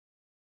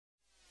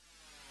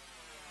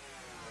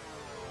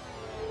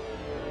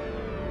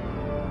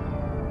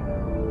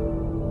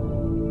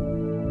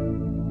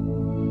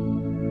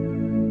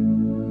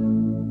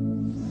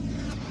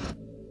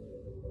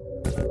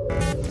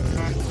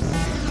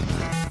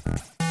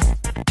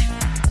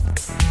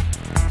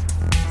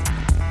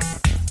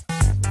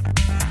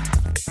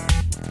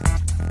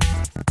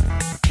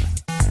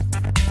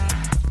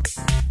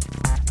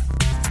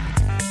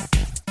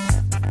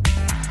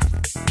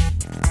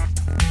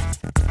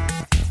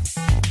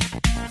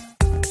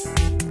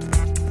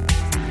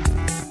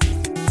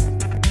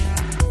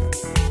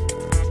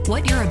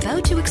What you're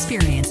about to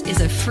experience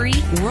is a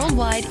free,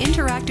 worldwide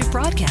interactive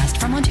broadcast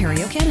from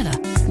Ontario, Canada.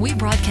 We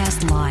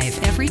broadcast live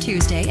every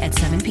Tuesday at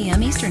 7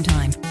 p.m. Eastern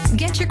Time.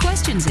 Get your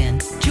questions in.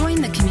 Join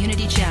the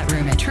community chat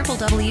room at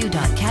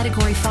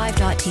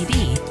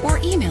www.category5.tv or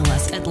email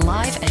us at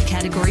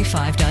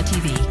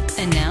live@category5.tv.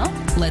 And now,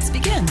 let's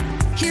begin.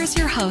 Here's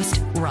your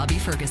host, Robbie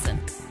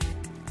Ferguson.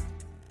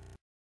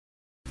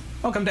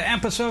 Welcome to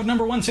episode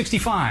number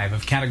 165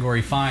 of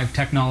Category 5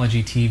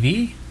 Technology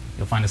TV.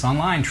 You'll find us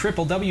online,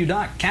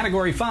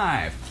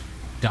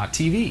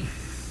 www.category5.tv.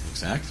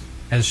 Exactly.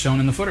 As shown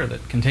in the footer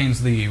that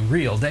contains the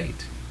real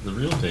date. The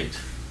real date.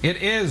 It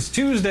is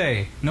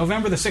Tuesday,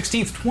 November the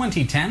 16th,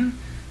 2010.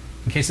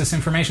 In case this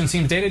information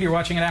seems dated, you're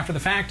watching it after the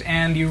fact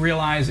and you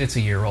realize it's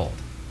a year old.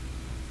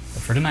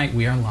 But for tonight,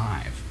 we are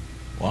live.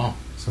 Wow.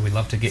 So we'd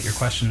love to get your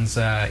questions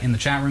in the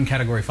chat room,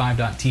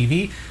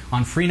 category5.tv,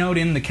 on Freenode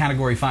in the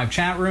Category 5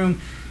 chat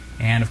room.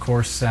 And, of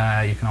course,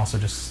 you can also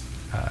just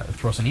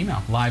throw us an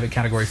email,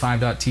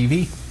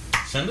 live@category5.tv.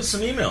 Send us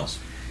some emails.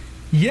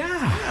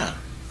 Yeah.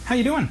 How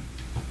you doing?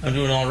 I'm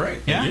doing all right.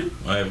 Yeah? And you?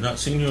 I have not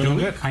seen you in Doing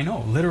a week. good. I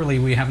know. Literally,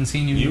 we haven't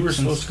seen you. You were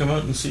supposed to come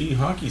out and see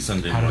hockey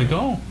Sunday How did it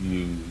go?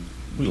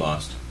 We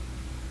lost.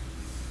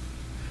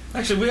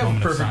 Actually, we have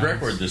Moment a of perfect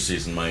silence. record this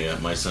season,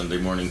 my Sunday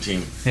morning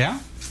team. Yeah?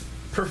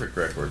 Perfect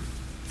record.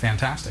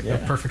 Fantastic. Yeah. A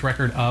perfect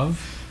record of?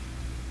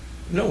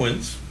 No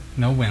wins.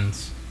 No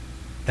wins.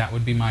 That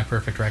would be my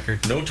perfect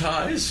record. No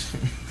ties.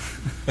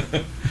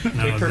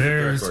 No,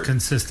 there's record.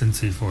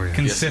 Consistency for you.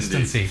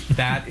 Consistency.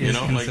 That is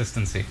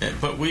consistency.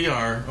 But we're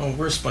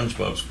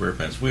SpongeBob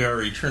SquarePants. We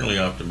are eternally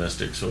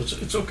optimistic, so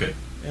it's okay.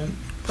 And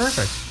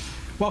Perfect.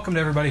 Welcome to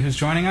everybody who's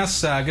joining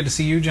us. Good to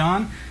see you,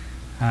 John.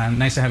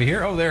 Nice to have you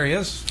here. Oh, there he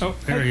is. Oh,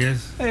 there he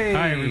is. Hey.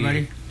 Hi,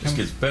 everybody. just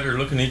gets better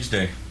looking each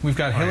day. We've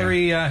got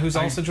Hillary, who's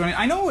Hi. also joining.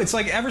 I know, it's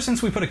like ever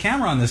since we put a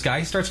camera on this guy,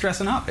 he starts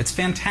dressing up. It's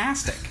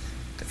fantastic.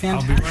 I'll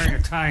be wearing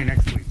a tie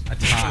next week. A I was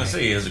going tie. to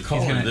say, he has a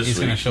collar He's this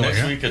gonna week. show Next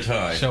us. week, a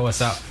tie. Show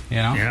us up, you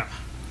know? Yeah.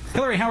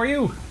 Hillary, how are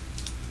you?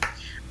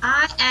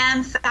 I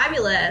am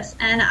fabulous,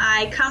 and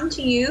I come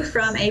to you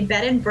from a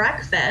bed and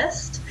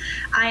breakfast.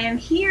 I am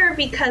here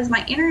because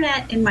my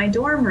internet in my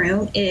dorm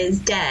room is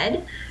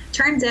dead.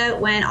 Turns out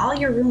when all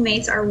your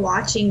roommates are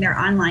watching their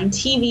online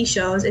TV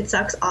shows, it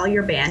sucks all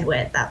your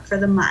bandwidth up for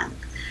the month.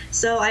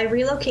 So I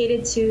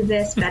relocated to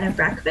this bed and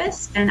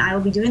breakfast, and I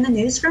will be doing the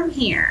news from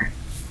here.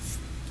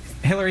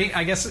 Hillary,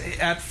 I guess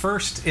at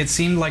first it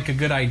seemed like a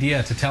good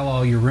idea to tell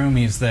all your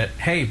roomies that,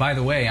 hey, by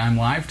the way, I'm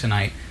live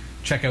tonight.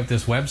 Check out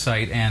this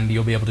website and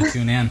you'll be able to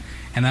tune in.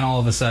 And then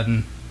all of a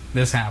sudden,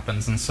 this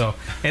happens. And so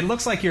it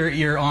looks like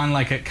you're on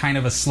like a kind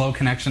of a slow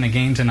connection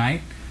again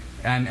tonight.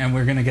 And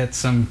we're going to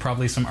get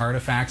probably some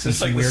artifacts and It's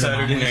some like the weird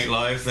Saturday anomalies. Night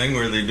Live thing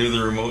where they do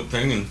the remote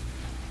thing and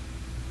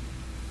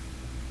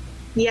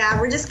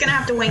Yeah, we're just going to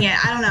have to wing it.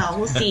 I don't know.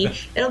 We'll see.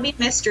 It'll be a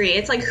mystery.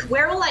 It's like,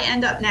 where will I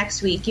end up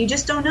next week? You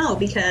just don't know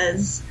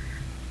because,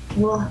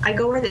 well, I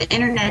go where the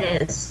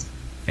internet is.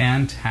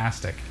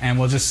 Fantastic. And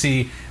we'll just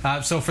see.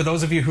 So for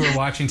those of you who are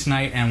watching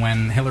tonight and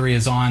when Hillary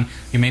is on,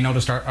 you may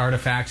notice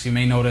artifacts, you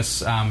may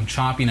notice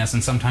choppiness,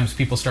 and sometimes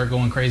people start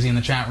going crazy in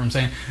the chat room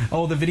saying,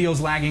 oh, the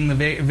video's lagging, the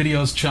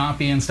video's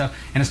choppy and stuff.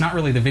 And it's not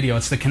really the video,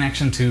 it's the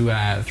connection to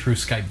through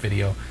Skype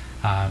video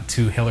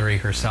to Hillary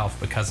herself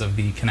because of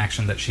the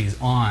connection that she's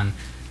on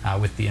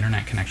with the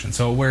internet connection.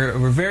 So we're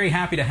very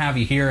happy to have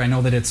you here. I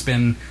know that it's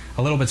been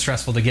a little bit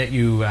stressful to get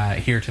you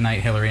here tonight,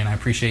 Hillary, and I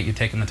appreciate you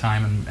taking the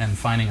time and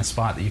finding a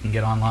spot that you can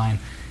get online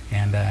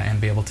and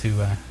be able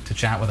to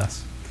chat with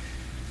us.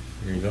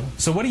 there you go.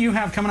 So what do you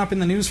have coming up in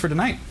the news for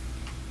tonight?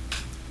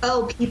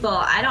 Oh, people,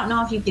 I don't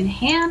know if you can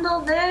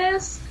handle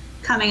this.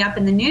 Coming up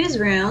in the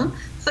newsroom,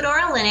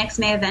 Fedora Linux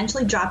may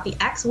eventually drop the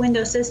X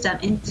Windows system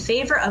in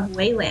favor of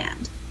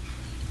Wayland.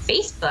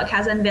 Facebook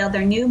has unveiled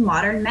their new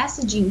modern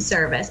messaging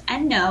service,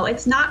 and no,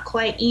 it's not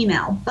quite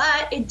email,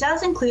 but it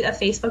does include a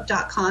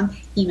facebook.com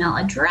email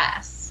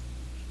address.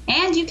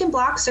 And you can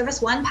block Service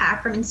 1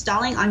 Pack from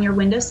installing on your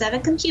Windows 7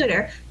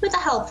 computer with a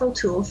helpful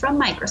tool from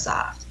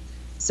Microsoft.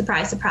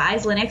 Surprise,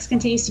 surprise, Linux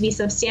continues to be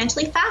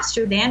substantially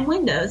faster than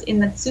Windows in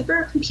the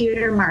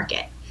supercomputer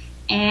market.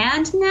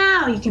 And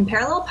now you can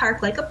parallel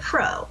park like a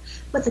pro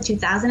with the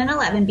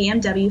 2011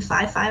 BMW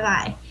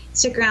 55i.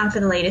 Stick around for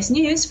the latest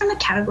news from the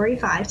Category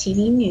 5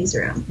 TV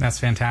newsroom. That's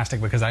fantastic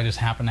because I just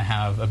happen to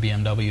have a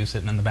BMW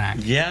sitting in the back.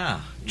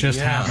 Yeah. Just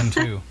happened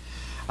to.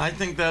 I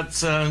think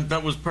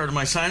that was part of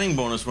my signing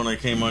bonus when I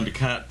came on to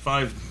Cat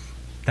 5.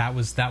 That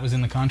was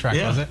in the contract,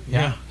 Yeah, was it?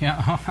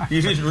 yeah.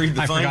 You didn't read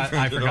the fine print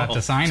I at forgot all.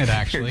 to sign it,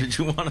 actually. Did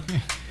you want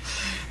to?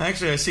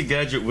 Actually, I see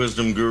Gadget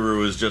Wisdom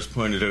Guru has just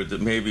pointed out that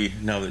maybe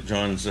now that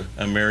John's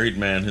a married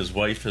man, his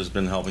wife has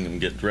been helping him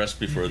get dressed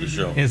before the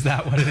show. Is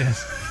that what it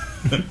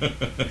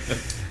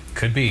is?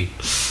 Could be.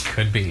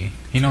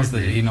 He knows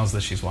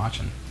that she's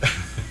watching.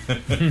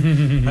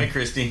 Hi,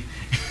 Christy.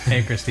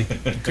 Hey, Christy.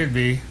 Could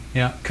be.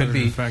 Yeah, could For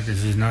be. the fact that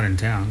she's not in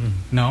town.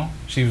 No,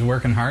 she was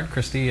working hard.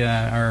 Christy,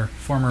 our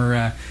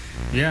former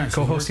Yeah. she's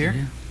co-host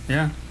working, here.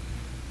 Yeah.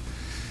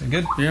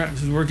 Good. Yeah,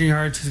 she's working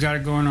hard. She's got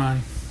it going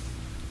on.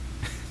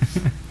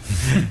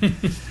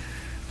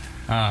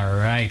 All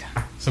right.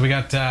 So we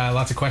got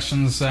lots of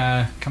questions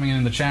coming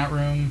in the chat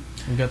room.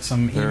 We've got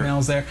some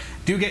emails there.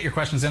 Do get your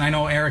questions in. I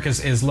know Eric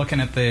is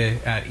looking at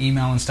the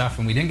email and stuff,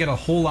 and we didn't get a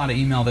whole lot of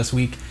email this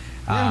week.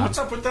 Yeah, what's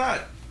up with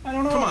that? I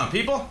don't know. Come on,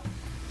 people.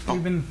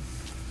 We've been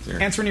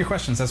answering your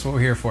questions. That's what we're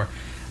here for.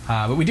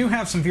 But we do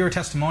have some viewer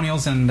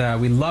testimonials, and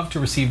we love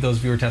to receive those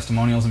viewer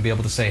testimonials and be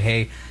able to say,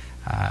 hey,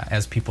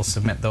 as people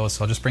submit those.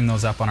 So I'll just bring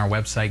those up on our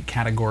website,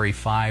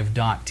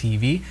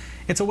 category5.tv.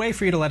 It's a way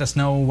for you to let us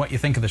know what you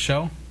think of the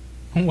show.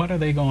 What are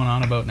they going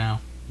on about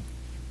now?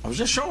 I was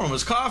just showing them.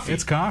 It's coffee.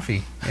 It's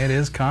coffee. It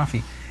is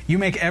coffee. You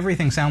make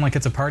everything sound like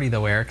it's a party,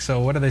 though, Eric. So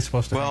what are they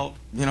supposed to Well,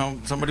 you know,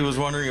 somebody was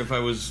wondering if I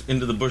was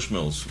into the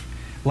Bushmills.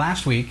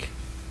 Last week,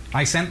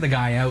 I sent the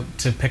guy out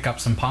to pick up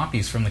some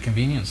poppies from the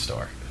convenience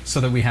store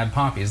so that we had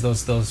poppies.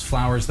 Those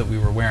flowers that we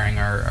were wearing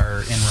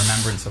are in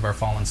remembrance of our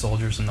fallen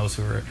soldiers and those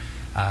who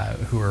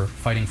are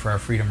fighting for our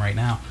freedom right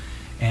now.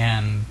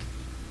 And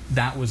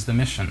that was the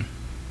mission,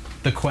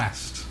 the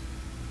quest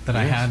that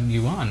I had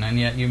you on, and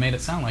yet you made it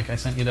sound like I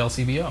sent you to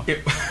LCBO.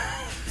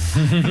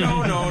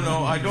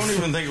 No. I don't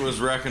even think it was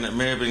Reckon. It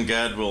may have been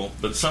Gadwell,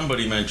 but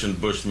somebody mentioned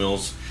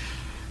Bushmills,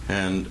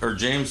 or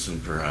Jameson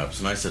perhaps,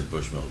 and I said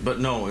Bushmills.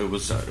 But no, it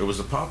was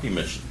a poppy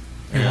mission.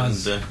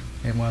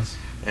 It was.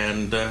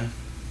 And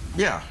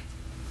yeah,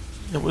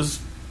 it was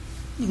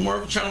more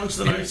of a challenge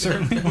than I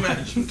certainly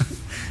imagined.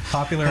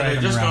 Popular Had I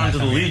item just around gone to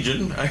the that time.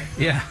 Legion.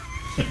 Yeah.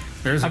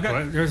 There's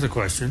a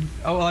question.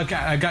 Oh, well,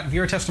 I've got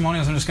viewer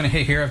testimonials I'm just going to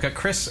hit here. I've got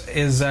Chris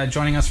is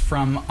joining us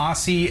from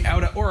Aussie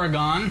out of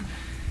Oregon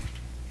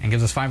and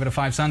gives us 5 out of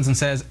 5 suns and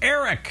says,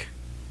 Eric,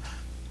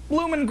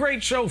 bloomin'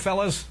 great show,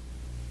 fellas.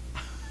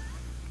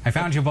 I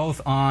found you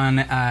both on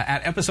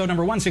at episode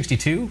number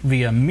 162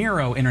 via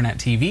Miro Internet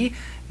TV.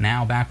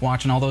 Now back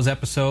watching all those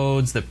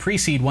episodes that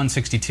precede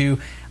 162.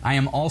 I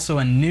am also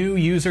a new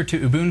user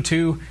to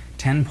Ubuntu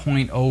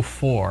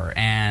 10.04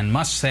 and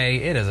must say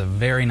it is a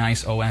very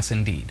nice OS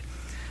indeed.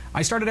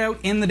 I started out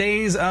in the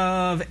days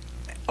of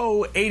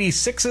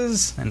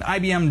 86s and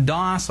IBM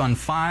DOS on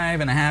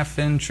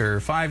 5.5-inch or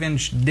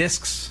 5-inch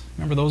discs.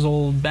 Remember those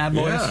old bad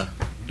boys? Yeah.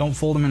 Don't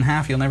fold them in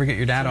half, you'll never get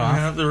your data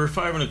off. They were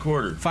 5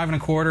 1/4. 5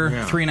 1/4,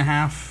 Yeah. 3.5.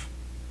 Yeah.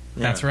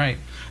 That's right.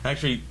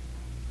 Actually,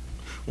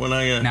 when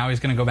I Now he's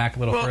going to go back a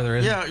little further,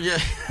 isn't he? yeah.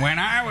 When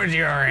I was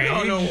your age.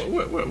 No.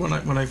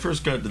 When I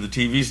first got to the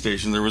TV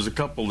station, there was a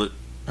couple that,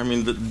 I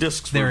mean, the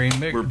discs were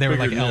They were bigger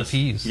like than this.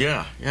 LPs.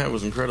 Yeah, it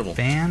was incredible.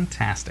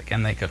 Fantastic.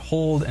 And they could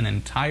hold an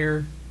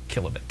entire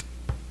kilobyte.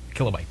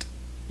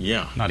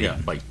 Yeah, Not yeah,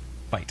 even. byte.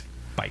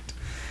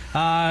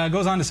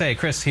 Goes on to say,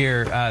 Chris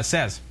here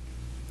says,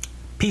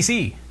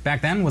 PC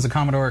back then was a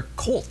Commodore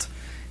Colt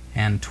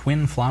and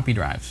twin floppy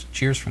drives.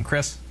 Cheers from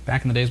Chris.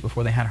 Back in the days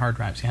before they had hard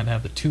drives, you had to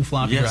have the 2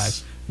 floppy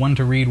drives, one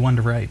to read, one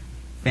to write.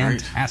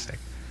 Fantastic.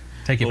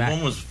 Take you back.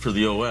 One was for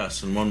the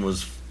OS, and one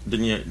was.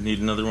 Didn't you need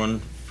another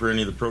one for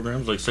any of the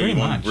programs? Like, say Pretty you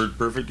wanted much.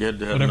 WordPerfect, you had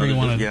to have Whatever you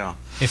another wanted.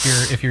 disc.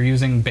 Yeah. If you're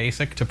using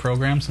BASIC to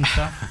program some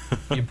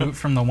stuff, you boot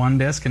from the one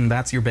disk, and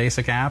that's your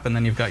BASIC app, and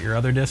then you've got your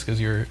other disk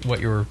as what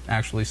you're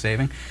actually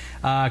saving.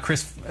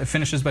 Chris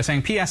finishes by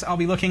saying, P.S. I'll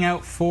be looking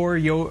out for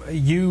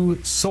you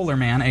Solar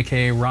Man,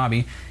 a.k.a.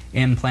 Robbie,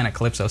 in Planet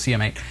Calypso. See you,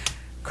 mate.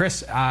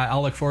 Chris,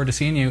 I'll look forward to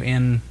seeing you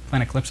in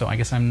Planet Calypso. I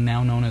guess I'm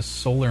now known as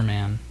Solar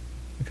Man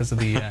because of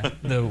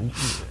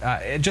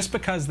just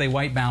because they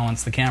white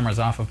balance the cameras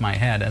off of my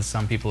head, as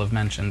some people have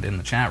mentioned in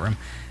the chat room,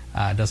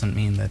 doesn't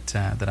mean that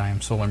I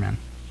am Solar Man.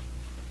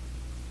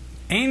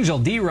 Angel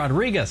D.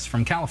 Rodriguez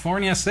from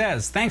California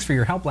says, thanks for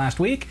your help last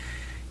week.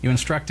 Your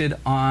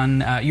instructions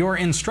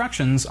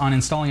on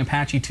installing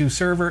Apache 2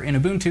 server in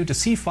Ubuntu to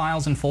see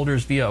files and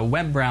folders via a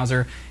web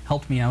browser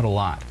helped me out a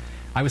lot.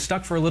 I was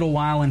stuck for a little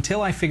while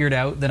until I figured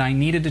out that I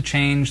needed to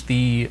change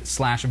the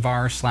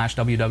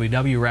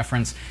 /var/www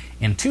reference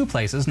in 2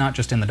 places, not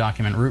just in the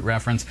document root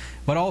reference,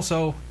 but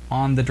also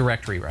on the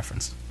directory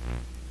reference.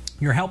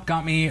 Your help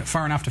got me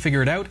far enough to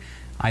figure it out.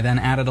 I then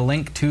added a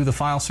link to the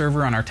file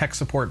server on our tech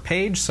support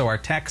page so our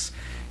techs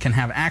can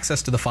have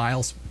access to the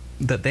files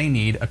that they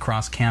need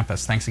across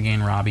campus. Thanks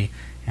again, Robbie,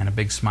 and a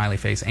big smiley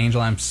face.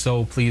 Angel, I'm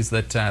so pleased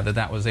that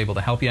that was able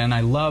to help you, and I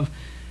love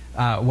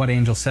what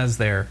Angel says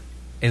there,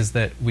 is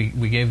that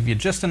we gave you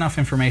just enough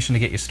information to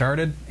get you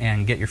started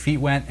and get your feet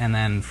wet, and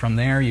then from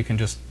there you can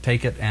just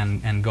take it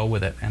and go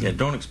with it. And Yeah,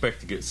 don't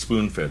expect to get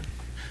spoon-fed.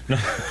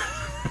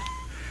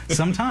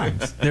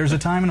 sometimes there's a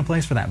time and a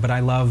place for that, but I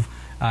love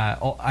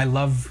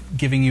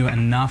giving you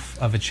enough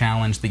of a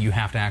challenge that you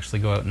have to actually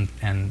go out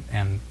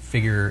and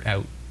figure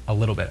out a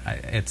little bit.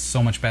 It's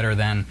so much better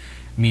than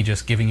me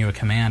just giving you a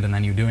command and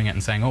then you doing it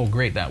and saying, oh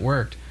great, that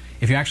worked.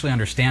 If you actually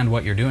understand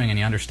what you're doing and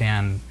you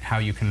understand how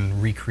you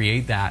can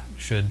recreate that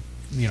should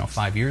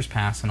 5 years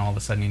pass and all of a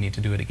sudden you need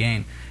to do it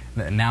again,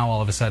 now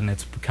all of a sudden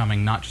it's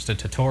becoming not just a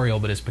tutorial,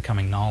 but it's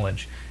becoming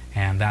knowledge.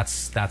 And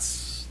that's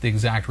the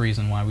exact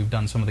reason why we've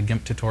done some of the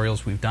GIMP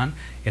tutorials we've done.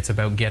 It's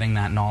about getting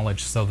that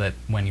knowledge so that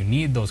when you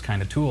need those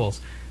kind of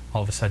tools,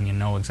 all of a sudden you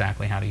know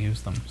exactly how to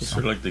use them. It's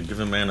sort of like they give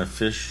a man a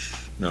fish.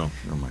 No,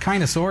 never mind.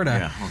 Kind of, sort of.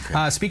 Yeah,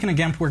 okay. Speaking of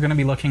GIMP, we're going to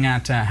be looking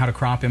at how to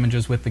crop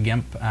images with the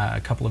GIMP, a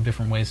couple of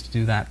different ways to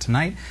do that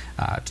tonight,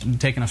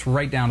 taking us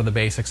right down to the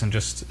basics and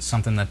just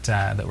something that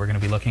we're going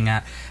to be looking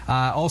at.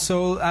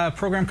 Also, a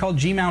program called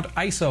Gmount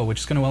ISO, which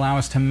is going to allow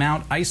us to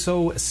mount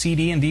ISO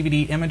CD and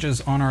DVD images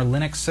on our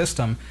Linux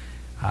system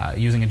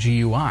using a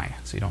GUI.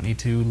 So you don't need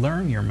to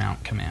learn your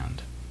mount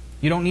command.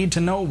 You don't need to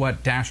know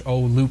what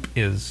 -o loop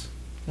is.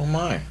 Oh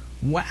my.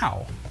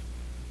 Wow.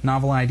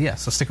 Novel idea.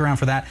 So stick around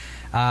for that.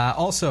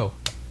 Also,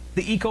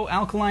 the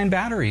eco-alkaline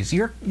batteries.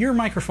 Your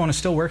microphone is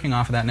still working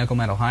off of that nickel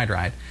metal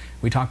hydride.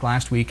 We talked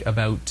last week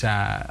about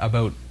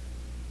the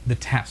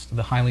test,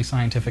 the highly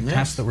scientific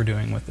test that we're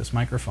doing with this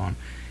microphone,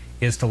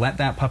 is to let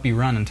that puppy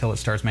run until it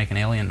starts making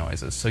alien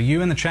noises. So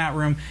you in the chat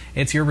room,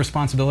 it's your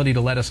responsibility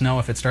to let us know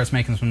if it starts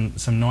making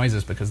some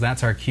noises, because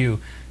that's our cue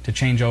to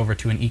change over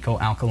to an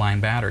eco-alkaline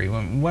battery.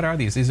 What are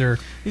these? These are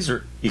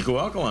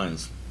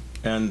eco-alkalines.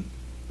 And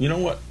you know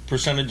what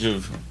percentage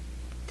of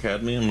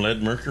cadmium,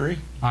 lead, mercury?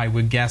 I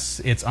would guess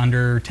it's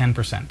under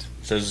 10%. It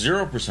says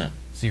 0%.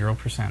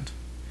 0%.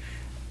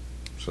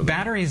 So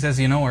batteries, as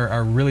you know,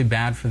 are really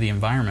bad for the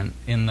environment,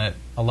 in that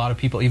a lot of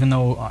people, even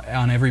though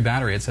on every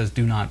battery it says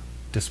do not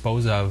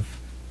dispose of,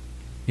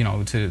 you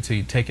know, to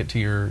take it to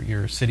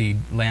your city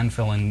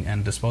landfill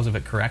and dispose of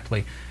it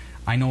correctly,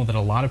 I know that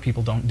a lot of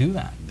people don't do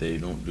that. They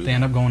don't do that. They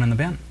end up going in the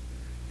bin.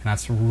 And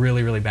that's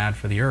really, really bad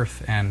for the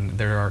earth. And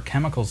there are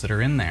chemicals that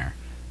are in there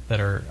that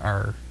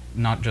are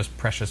not just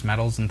precious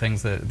metals and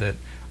things that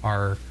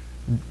are,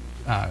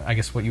 I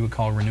guess, what you would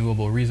call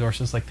renewable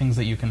resources, like things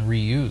that you can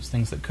reuse,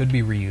 things that could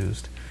be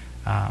reused.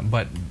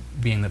 But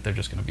being that they're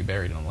just going to be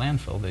buried in a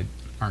landfill, they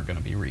aren't going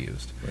to be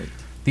reused. Right.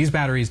 These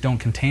batteries don't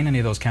contain any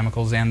of those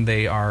chemicals, and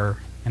they are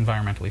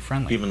environmentally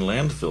friendly. Even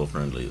landfill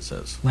friendly, it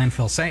says.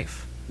 Landfill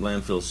safe.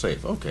 Landfill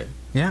safe, okay.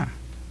 Yeah.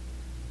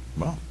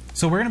 Well.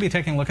 So we're going to be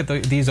taking a look at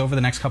these over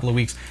the next couple of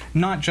weeks,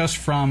 not just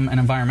from an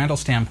environmental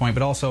standpoint,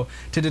 but also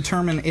to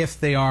determine if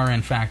they are,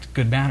 in fact,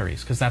 good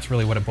batteries, because that's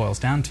really what it boils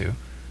down to.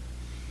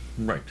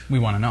 Right. We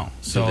want to know.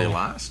 So, do they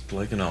last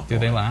like an alkaline? Do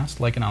they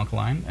last like an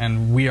alkaline?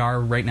 And we are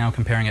right now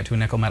comparing it to a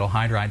nickel metal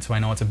hydride, so I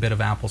know it's a bit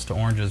of apples to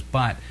oranges,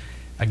 but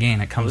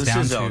again, it comes down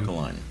to... This is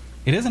alkaline.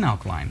 It is an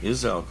alkaline. It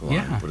is alkaline,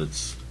 yeah. But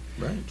it's...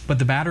 Right. But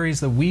the batteries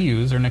that we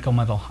use are nickel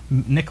metal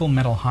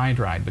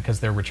hydride,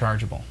 because they're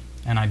rechargeable.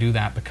 And I do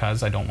that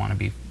because I don't want to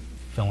be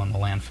filling the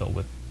landfill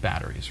with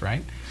batteries,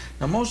 right?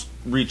 Now, most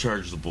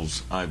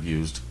rechargeables I've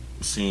used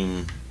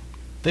seem...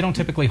 They don't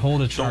typically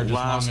hold a charge as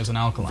long as an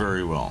alkaline.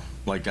 Very well.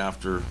 Like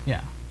after...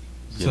 Yeah.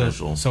 The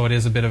initial... So it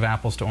is a bit of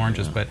apples to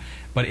oranges, Yeah.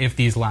 but if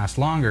these last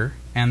longer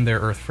and they're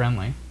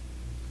earth-friendly,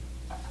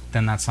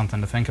 then that's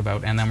something to think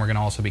about. And then we're going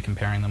to also be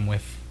comparing them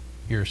with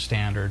your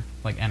standard,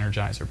 like,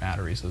 Energizer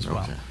batteries as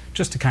well. Okay.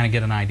 Just to kind of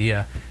get an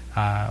idea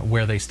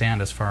where they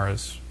stand as far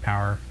as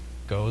power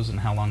goes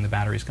and how long the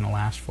battery's going to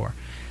last for.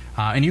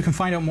 And you can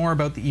find out more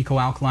about the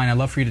eco-alkaline. I'd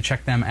love for you to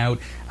check them out.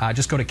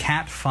 Just go to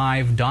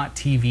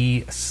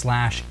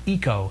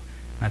cat5.tv/eco.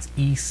 That's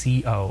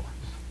ECO.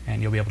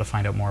 And you'll be able to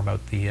find out more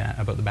about the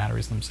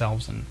batteries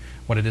themselves and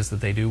what it is that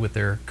they do with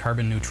their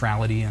carbon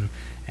neutrality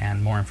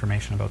and more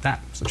information about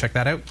that. So check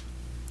that out.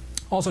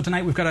 Also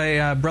tonight we've got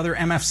a Brother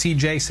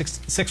MFCJ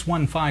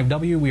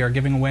 615W. We are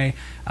giving away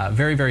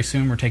very, very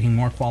soon. We're taking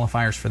more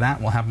qualifiers for that.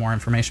 We'll have more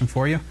information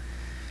for you.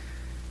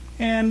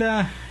 And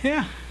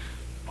yeah.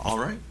 All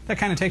right. That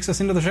kind of takes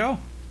us into the show.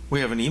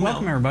 We have an email.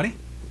 Welcome, everybody.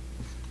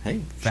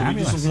 Hey, Fabulous. should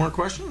we do some more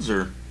questions,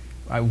 or?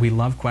 We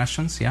love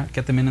questions. Yeah,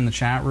 get them in the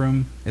chat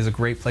room. Is a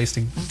great place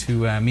to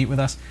meet with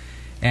us.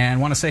 And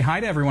want to say hi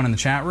to everyone in the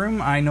chat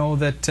room. I know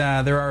that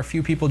there are a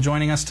few people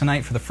joining us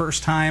tonight for the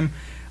first time.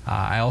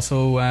 I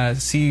also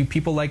see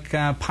people like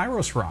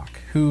Pyros Rock,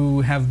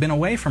 who have been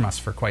away from us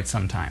for quite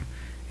some time.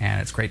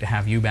 And it's great to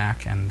have you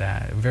back, and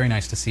very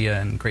nice to see you,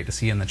 and great to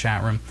see you in the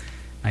chat room.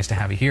 Nice to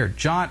have you here.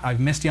 Jot, I've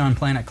missed you on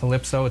Planet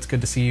Calypso. It's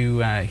good to see you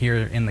here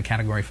in the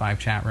Category 5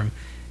 chat room,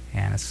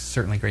 and it's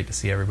certainly great to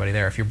see everybody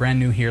there. If you're brand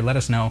new here, let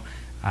us know.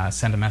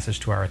 Send a message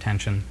to our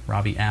attention,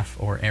 Robbie F.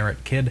 or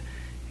Eric Kidd,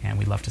 and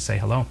we'd love to say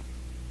hello.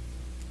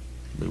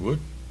 We would.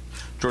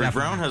 George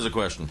Definitely. Brown has a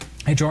question.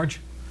 Hey, George.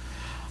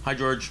 Hi,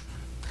 George.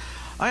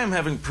 I am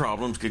having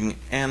problems getting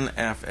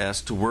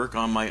NFS to work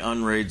on my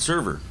Unraid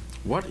server.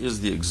 What is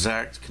the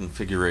exact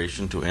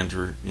configuration to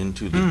enter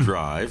into the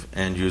drive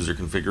and user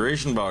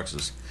configuration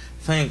boxes?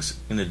 Thanks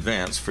in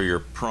advance for your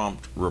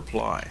prompt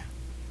reply.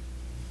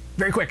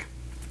 Very quick.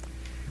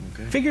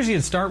 Okay. Figures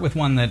you'd start with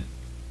one that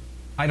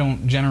I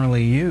don't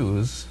generally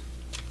use,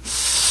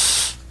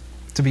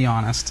 to be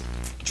honest.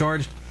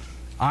 George,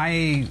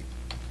 I'm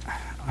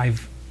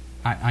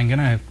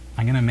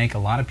gonna make a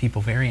lot of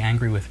people very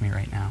angry with me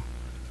right now.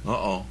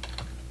 Uh-oh.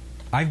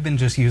 I've been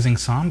just using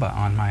Samba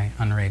on my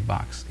Unraid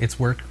box. It's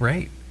worked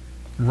great.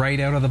 Right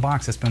out of the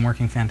box, it's been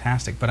working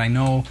fantastic. But I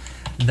know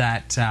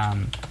that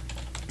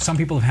some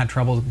people have had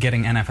trouble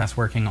getting NFS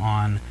working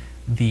on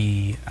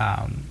the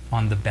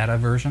beta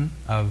version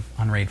of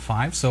Unraid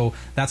 5. So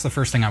that's the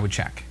first thing I would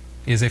check,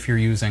 is if you're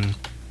using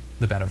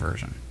the beta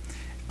version.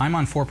 I'm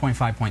on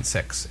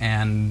 4.5.6,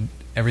 and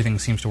everything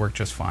seems to work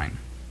just fine.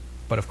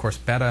 But of course,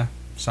 beta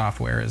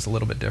software is a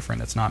little bit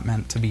different. It's not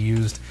meant to be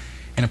used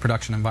in a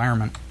production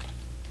environment.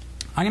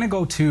 I'm going to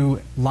go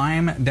to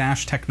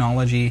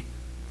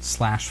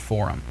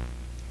lime-technology/forum.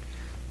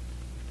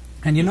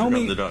 And you know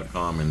me... the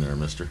 .com in there,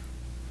 mister.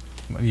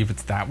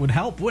 That would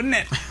help, wouldn't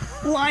it?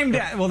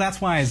 Well, that's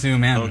why I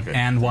zoom in, okay.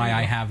 and why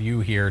I have you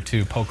here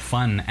to poke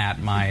fun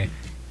at my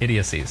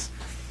idiocies.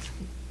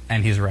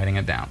 And he's writing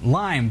it down.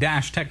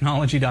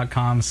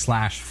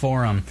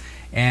 lime-technology.com/forum.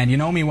 And you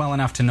know me well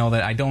enough to know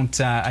that I don't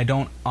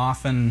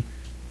often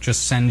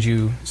just send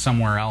you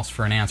somewhere else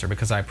for an answer,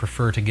 because I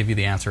prefer to give you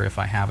the answer if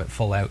I have it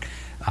full out.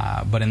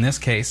 But in this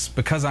case,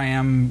 because I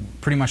am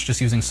pretty much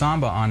just using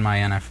Samba on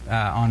my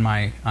on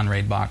my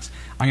Unraid box,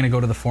 I'm going to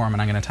go to the forum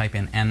and I'm going to type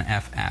in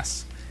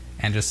NFS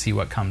and just see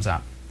what comes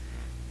up.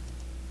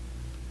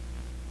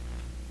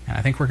 And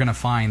I think we're going to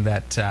find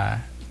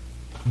that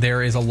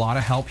there is a lot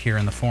of help here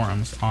in the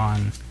forums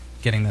on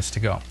getting this to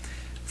go.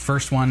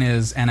 First one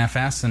is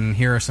NFS, and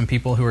here are some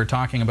people who are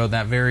talking about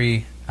that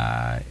very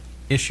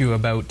issue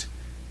about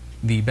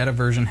the beta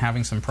version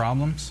having some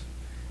problems.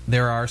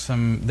 There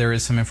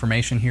is some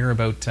information here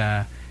about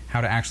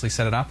how to actually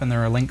set it up, and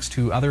there are links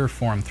to other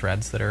forum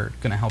threads that are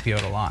going to help you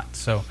out a lot.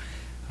 So,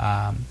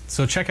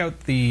 so check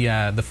out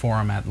the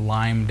forum at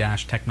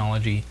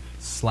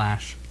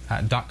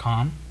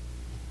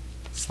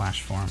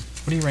lime-technology.com/forum.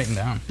 What are you writing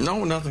down?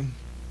 No, nothing.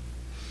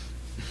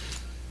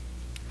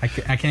 I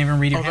can't even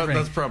read your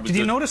handwriting. That's probably Did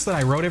you notice that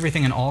I wrote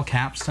everything in all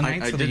caps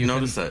tonight? I did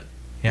notice that.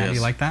 Yeah, yes. Do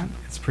you like that?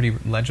 It's pretty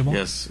legible?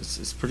 Yes,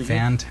 it's pretty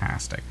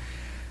Fantastic.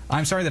 Good.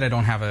 I'm sorry that I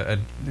don't have a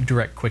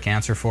direct, quick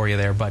answer for you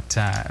there, but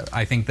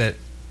I think that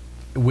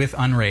with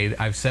Unraid,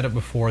 I've said it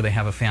before, they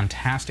have a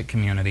fantastic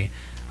community.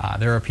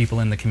 There are people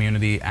in the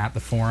community at the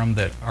forum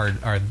that are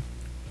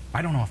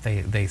I don't know if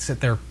they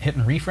sit there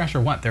hitting refresh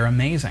or what. They're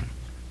amazing.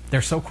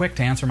 They're so quick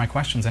to answer my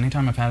questions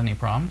anytime I've had any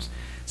problems.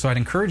 So I'd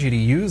encourage you to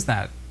use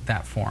that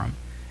forum.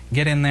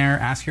 Get in there,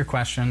 ask your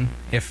question.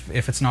 If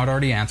it's not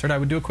already answered, I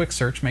would do a quick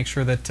search, make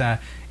sure that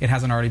it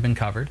hasn't already been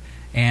covered.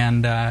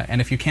 And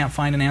if you can't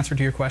find an answer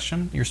to your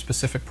question, your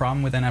specific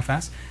problem with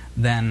NFS,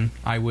 then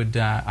I would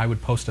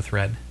post a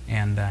thread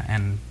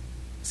and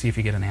see if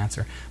you get an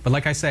answer. But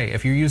like I say,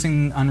 if you're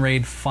using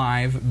Unraid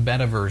 5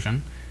 beta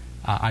version,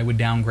 I would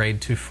downgrade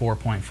to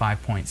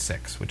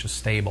 4.5.6, which is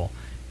stable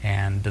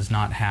and does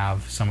not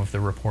have some of the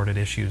reported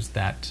issues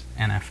that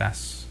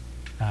NFS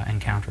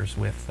encounters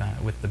with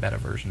the beta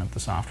version of the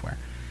software.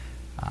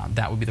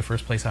 That would be the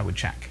first place I would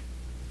check.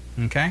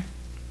 Okay?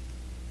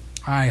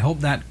 I hope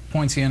that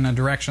points you in a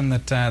direction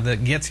that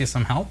gets you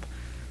some help.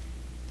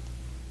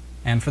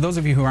 And for those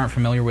of you who aren't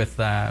familiar with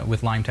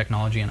Lime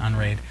Technology and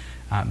Unraid,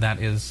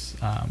 that is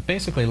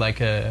basically like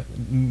a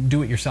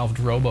do-it-yourself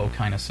Drobo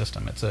kind of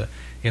system.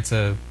 It's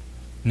a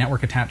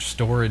network-attached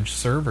storage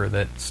server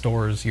that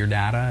stores your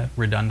data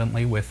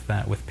redundantly with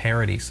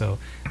parity. So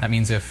that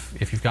means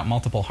if you've got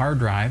multiple hard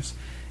drives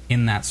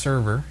in that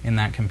server, in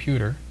that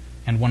computer,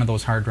 and one of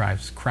those hard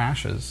drives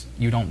crashes,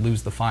 you don't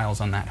lose the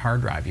files on that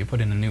hard drive. You put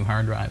in a new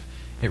hard drive,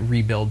 it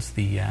rebuilds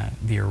the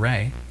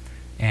array,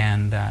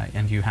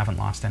 and you haven't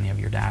lost any of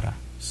your data.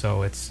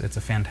 So it's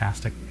a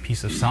fantastic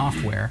piece of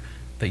software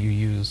that you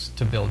use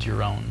to build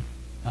your own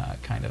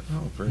kind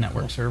of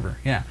network server.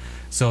 Yeah.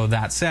 So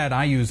that said,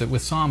 I use it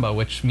with Samba,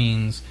 which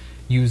means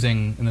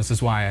using, and this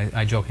is why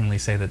I jokingly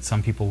say that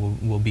some people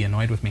will be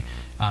annoyed with me,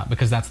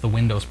 because that's the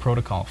Windows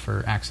protocol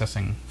for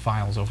accessing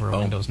files over a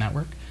Windows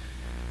network.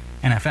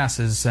 NFS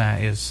is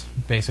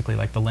basically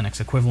like the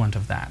Linux equivalent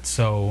of that.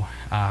 So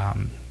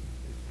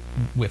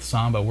with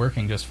Samba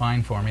working just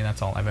fine for me,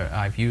 that's all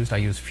I've used. I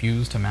use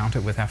Fuse to mount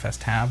it with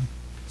FSTab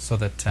so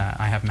that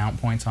I have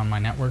mount points on my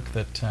network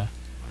that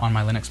on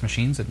my Linux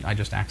machines that I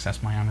just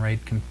access my Unraid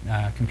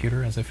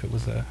computer as if it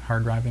was a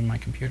hard drive in my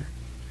computer.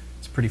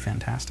 It's pretty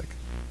fantastic.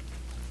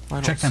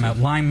 Check them out,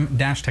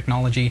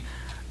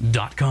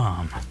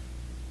 lime-technology.com.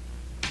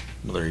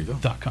 Well, there you go.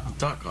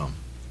 .com.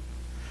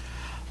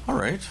 All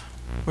right.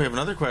 We have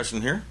another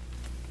question here.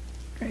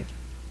 Great.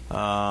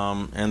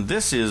 And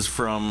this is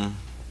from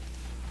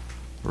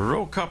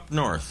Rocup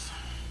North.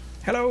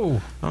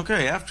 Hello.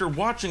 Okay, after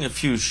watching a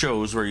few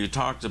shows where you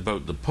talked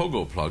about the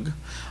Pogo plug,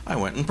 I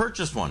went and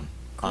purchased one.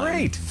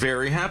 Great. I'm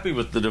very happy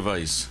with the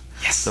device.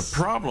 Yes. The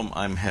problem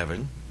I'm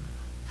having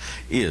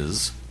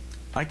is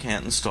I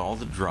can't install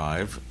the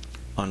drive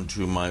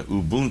onto my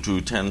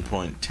Ubuntu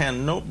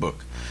 10.10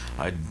 notebook.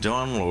 I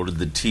downloaded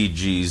the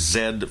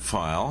TGZ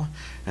file,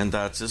 and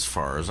that's as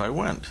far as I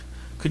went.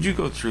 Could you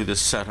go through this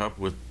setup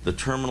with the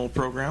terminal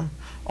program?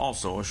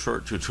 Also, a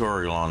short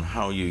tutorial on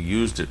how you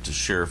used it to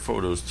share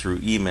photos through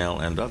email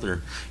and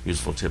other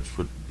useful tips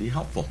would be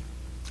helpful.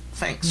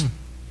 Thanks.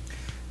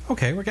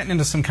 Okay, we're getting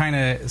into some kind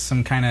of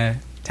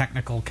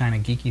technical, kind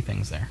of geeky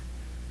things there.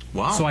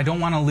 Wow. So I don't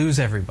want to lose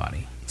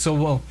everybody.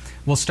 So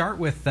we'll start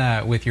with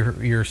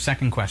your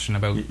second question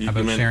about you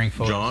meant sharing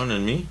photos. John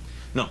and me?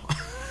 No.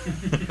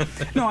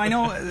 No, I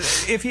know.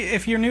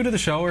 If you're new to the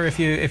show, or if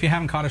you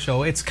haven't caught a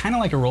show, it's kind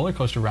of like a roller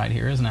coaster ride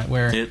here, isn't it?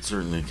 Where it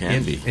certainly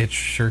can be. It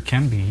sure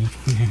can be.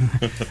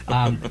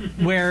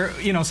 Where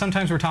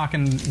sometimes we're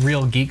talking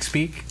real geek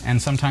speak,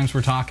 and sometimes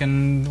we're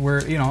talking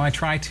I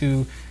try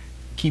to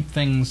keep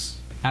things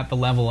at the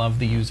level of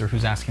the user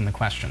who's asking the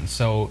question.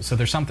 So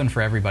there's something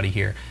for everybody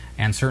here.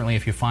 And certainly,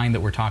 if you find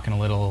that we're talking a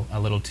little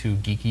too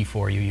geeky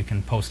for you, you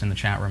can post in the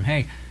chat room,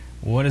 "Hey,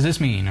 what does this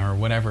mean?" or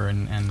whatever,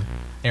 and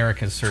Eric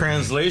has certainly...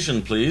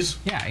 Translation, please.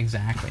 Yeah,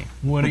 exactly.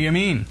 What do you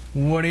mean?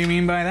 What do you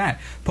mean by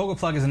that?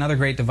 PogoPlug is another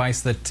great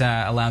device that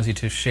allows you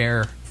to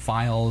share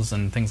files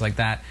and things like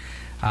that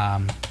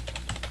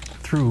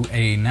through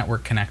a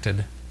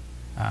network-connected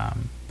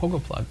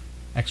PogoPlug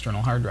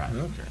external hard drive.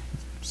 Okay.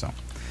 So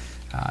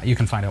you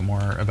can find out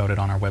more about it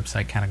on our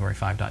website,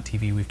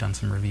 category5.tv. We've done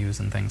some reviews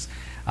and things.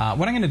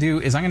 What I'm going to do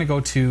is I'm going to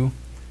go to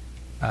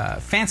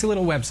fancy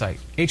little website,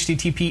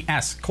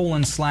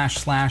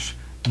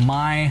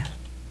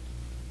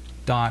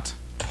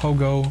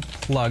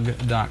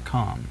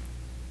 https://my.pogoplug.com.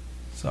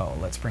 So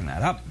let's bring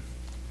that up.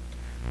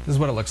 This is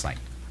what it looks like.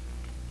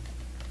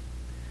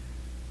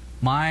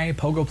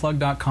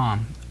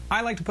 mypogoplug.com.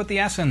 I like to put the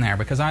S in there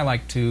because I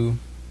like to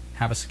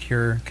have a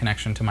secure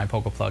connection to my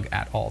PogoPlug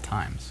at all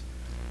times.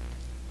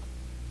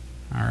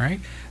 All right.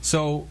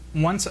 So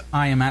once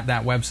I am at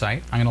that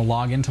website, I'm going to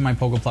log into my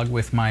PogoPlug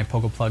with my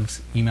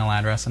PogoPlug's email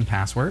address and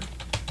password.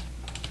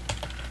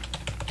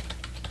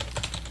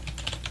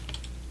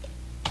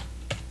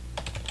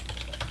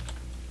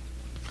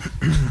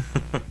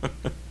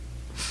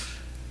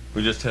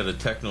 We just had a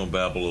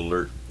technobabble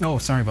alert. Oh,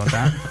 sorry about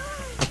that.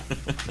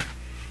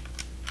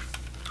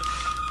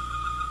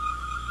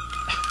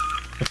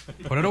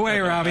 Put it away,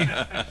 Robbie.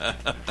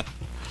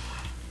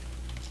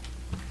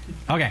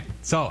 Okay,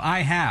 so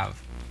I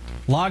have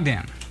logged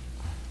in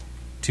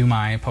to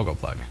my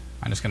PogoPlug.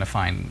 I'm just going to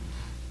find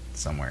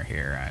somewhere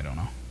here, I don't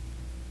know.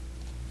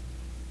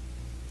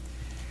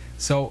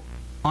 So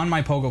on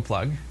my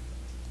PogoPlug,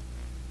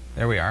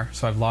 there we are.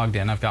 So I've logged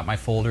in. I've got my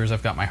folders.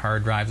 I've got my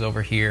hard drives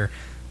over here,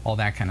 all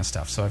that kind of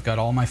stuff. So I've got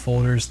all my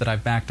folders that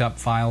I've backed up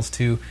files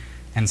to,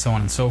 and so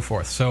on and so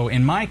forth. So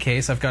in my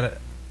case, I've got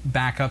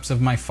backups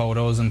of my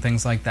photos and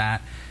things like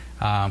that.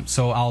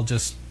 So I'll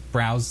just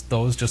browse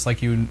those just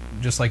like you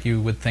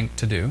would think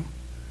to do.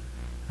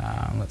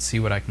 Let's see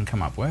what I can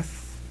come up with.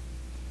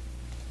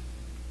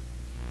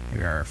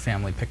 Maybe our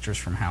family pictures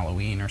from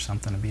Halloween or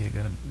something would be a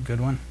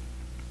good one.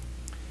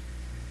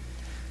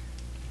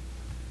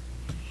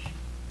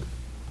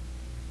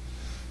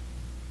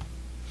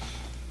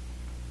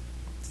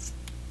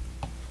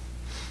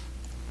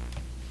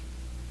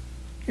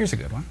 Here's a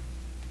good one.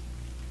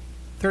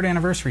 3rd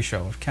anniversary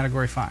show of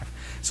Category 5.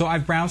 So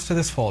I've browsed to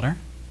this folder.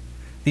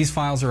 These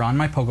files are on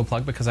my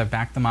PogoPlug because I've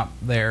backed them up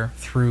there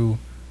through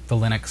the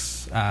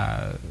Linux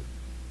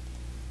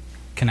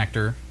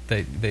connector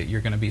that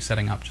you're going to be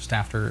setting up just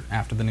after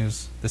the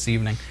news this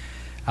evening.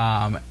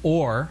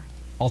 Or,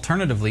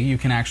 alternatively, you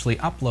can actually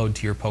upload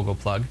to your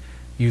PogoPlug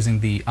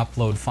using the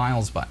Upload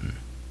Files button.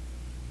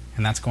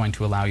 And that's going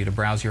to allow you to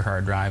browse your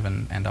hard drive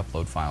and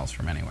upload files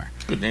from anywhere.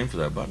 Good name for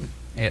that button.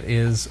 It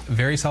is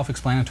very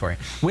self-explanatory.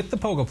 With the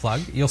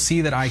PogoPlug, you'll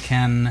see that I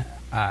can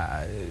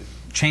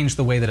change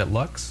the way that it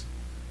looks,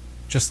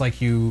 just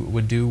like you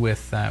would do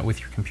with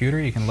your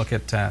computer. You can look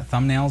at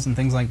thumbnails and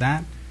things like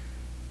that.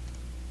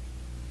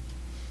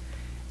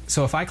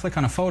 So if I click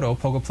on a photo,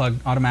 PogoPlug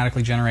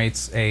automatically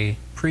generates a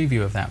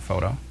preview of that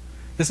photo.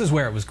 This is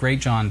where it was great,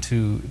 John,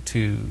 to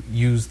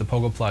use the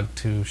PogoPlug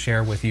to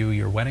share with you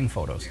your wedding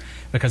photos,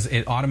 because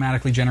it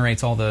automatically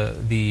generates all the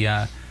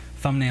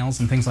thumbnails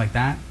and things like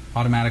that,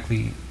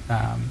 automatically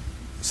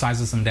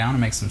sizes them down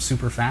and makes them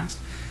super fast.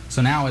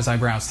 So now as I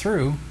browse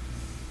through,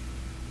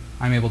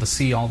 I'm able to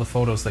see all the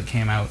photos that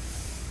came out.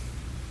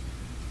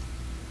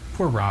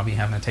 Poor Robbie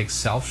having to take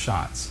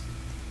self-shots.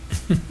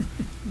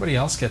 Everybody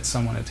else gets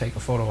someone to take a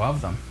photo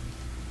of them.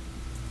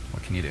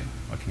 What can you do?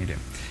 What can you do?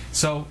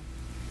 So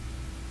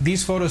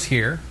these photos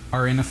here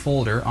are in a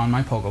folder on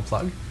my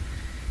PogoPlug,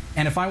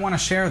 and if I want to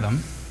share them,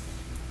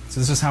 so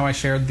this is how I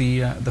shared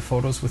the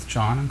photos with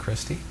John and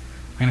Christy.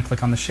 I'm going to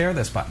click on the Share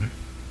This button.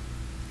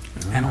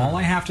 And all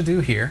I have to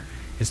do here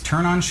is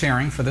turn on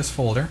sharing for this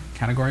folder,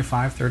 Category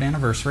 5 3rd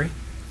anniversary.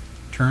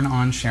 Turn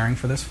on sharing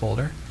for this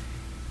folder,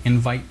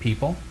 invite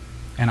people,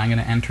 and I'm going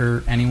to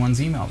enter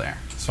anyone's email there.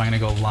 So I'm going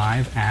to go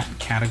live at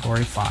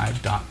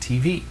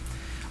category5.tv.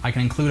 I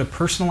can include a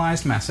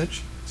personalized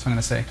message. So I'm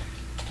going to say,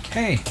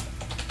 hey,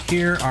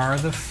 here are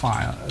the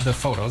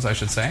photos, I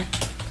should say,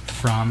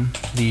 from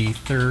the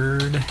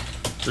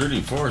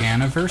 34th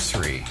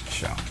anniversary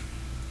show.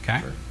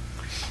 Okay? Sure.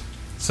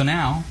 So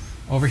now,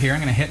 over here,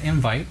 I'm going to hit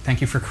invite.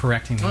 Thank you for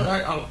correcting me.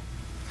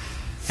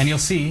 And you'll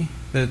see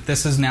that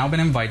this has now been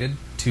invited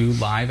to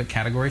live at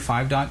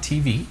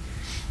category5.tv,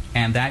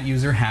 and that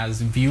user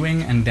has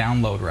viewing and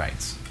download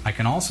rights. I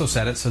can also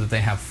set it so that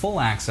they have full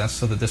access,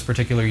 so that this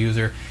particular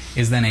user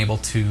is then able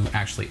to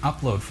actually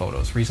upload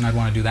photos. The reason I'd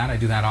want to do that, I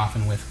do that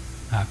often with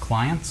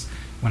clients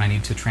when I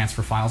need to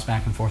transfer files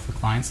back and forth with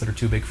clients that are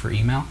too big for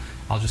email,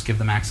 I'll just give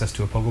them access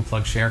to a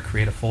PogoPlug share,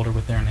 create a folder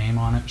with their name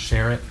on it,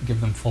 share it,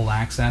 give them full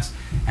access,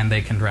 and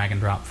they can drag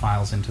and drop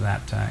files into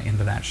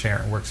that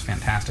share. It works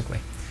fantastically.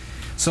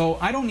 So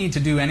I don't need to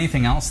do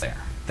anything else there.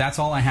 That's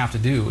all I have to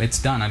do.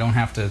 It's done. I don't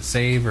have to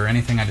save or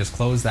anything. I just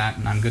close that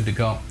and I'm good to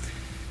go.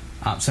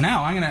 So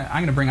now I'm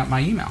gonna bring up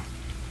my email,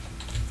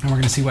 and we're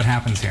gonna see what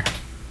happens here.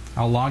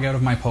 I'll log out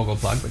of my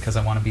PogoPlug because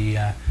I want to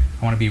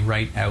be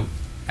right out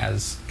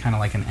as kind of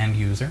like an end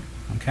user.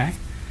 Okay,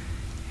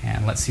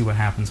 and let's see what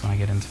happens when I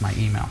get into my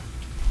email.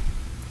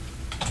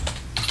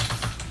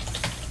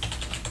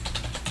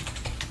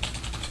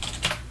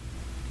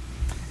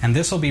 And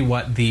this will be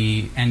what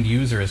the end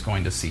user is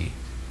going to see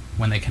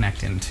when they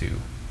connect into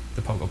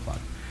the PogoPlug.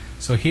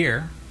 So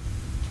here,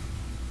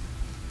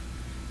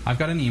 I've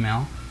got an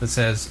email that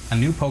says, a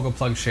new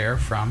PogoPlug share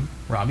from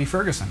Robbie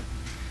Ferguson.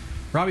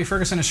 Robbie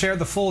Ferguson has shared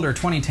the folder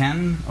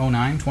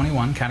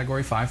 2010-09-21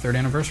 Category 5 3rd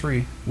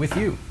anniversary with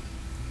you.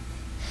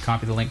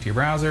 Copy the link to your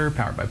browser,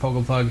 powered by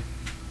PogoPlug.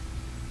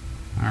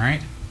 All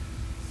right.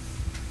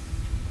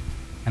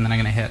 And then I'm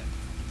going to hit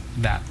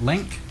that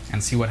link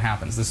and see what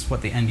happens. This is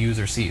what the end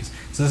user sees.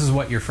 So this is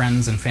what your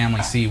friends and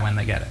family see when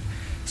they get it.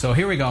 So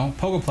here we go.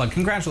 PogoPlug,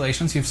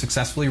 congratulations, you've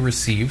successfully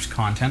received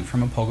content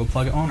from a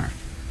PogoPlug owner,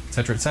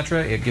 etc.,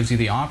 etc. It gives you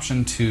the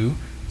option to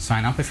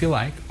sign up if you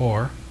like,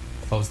 or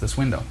close this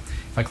window.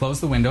 If I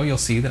close the window, you'll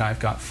see that I've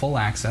got full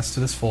access to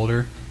this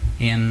folder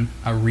in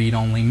a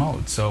read-only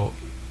mode. So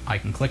I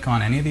can click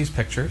on any of these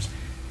pictures,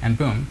 and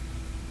boom,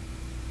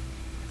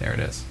 there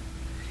it is.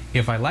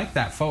 If I like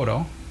that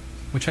photo,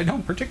 which I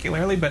don't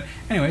particularly, but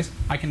anyways,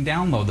 I can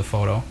download the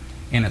photo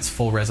in its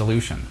full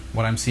resolution.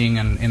 What I'm seeing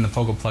in the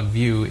PogoPlug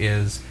view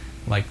is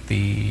like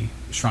the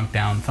shrunk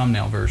down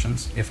thumbnail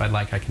versions. If I'd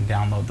like, I can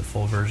download the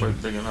full version.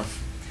 Quite big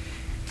enough.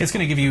 It's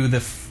going to give you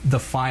the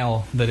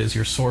file that is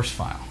your source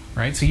file,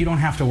 right? So you don't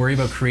have to worry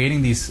about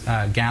creating these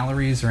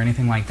galleries or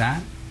anything like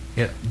that.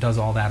 It does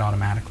all that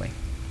automatically.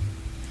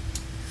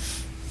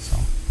 So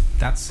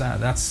that's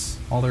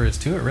all there is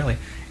to it, really.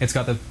 It's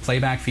got the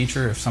playback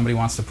feature. If somebody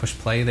wants to push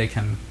play, they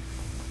can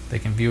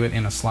view it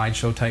in a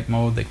slideshow type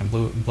mode. They can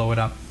blow it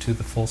up to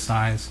the full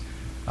size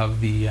of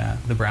the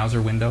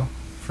browser window,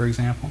 for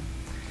example.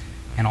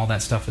 And all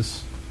that stuff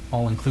is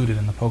all included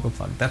in the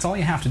PogoPlug. That's all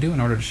you have to do in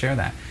order to share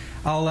that.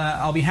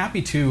 I'll be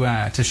happy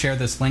to share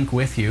this link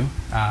with you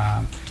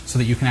so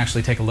that you can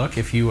actually take a look.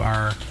 If you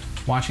are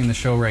watching the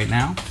show right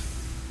now,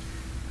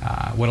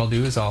 what I'll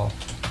do is I'll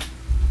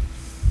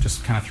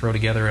just kind of throw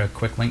together a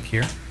quick link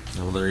here.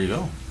 Well, there you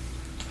go.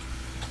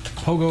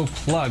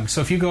 PogoPlug.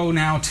 So if you go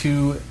now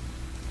to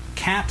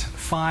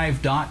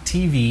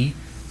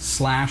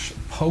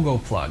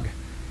cat5.tv/PogoPlug,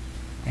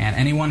 and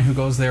anyone who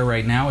goes there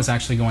right now is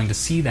actually going to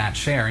see that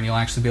share, and you'll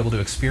actually be able to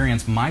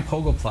experience my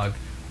PogoPlug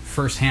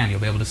firsthand.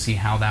 You'll be able to see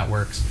how that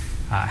works,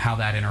 how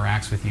that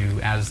interacts with you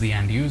as the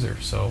end user.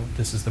 So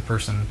this is the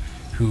person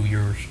who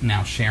you're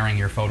now sharing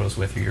your photos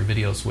with or your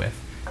videos with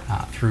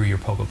through your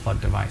PogoPlug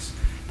device.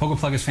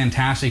 PogoPlug is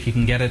fantastic. You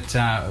can get it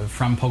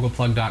from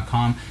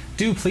pogoplug.com.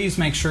 Do please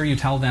make sure you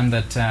tell them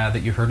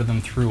that you heard of them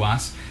through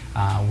us.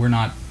 We're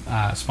not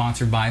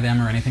sponsored by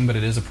them or anything, but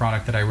it is a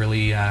product that I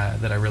really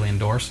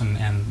endorse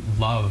and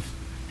love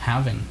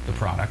having the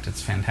product.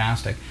 It's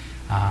fantastic.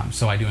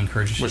 So I do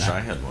encourage you. Wish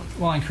I had one.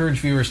 Well, I encourage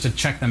viewers to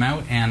check them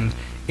out, and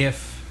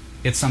if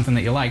it's something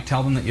that you like,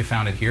 tell them that you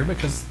found it here,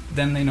 because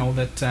then they know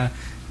that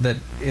that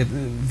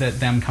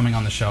them coming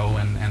on the show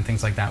and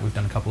things like that. We've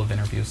done a couple of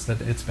interviews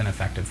that it's been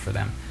effective for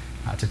them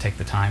to take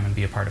the time and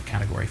be a part of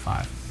Category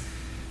 5.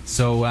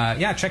 So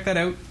yeah, check that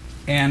out.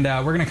 And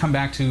we're going to come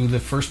back to the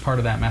first part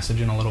of that message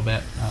in a little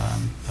bit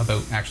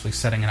about actually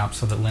setting it up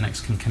so that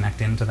Linux can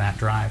connect into that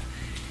drive.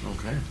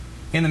 Okay.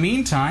 In the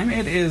meantime,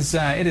 it is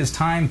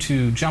time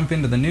to jump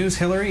into the news,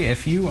 Hillary.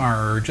 If you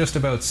are just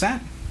about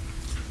set.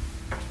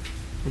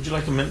 Would you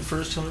like a mint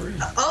first, Hillary?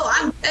 Oh,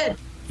 I'm good.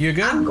 You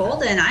good? I'm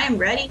golden. I am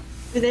ready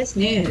for this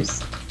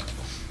news.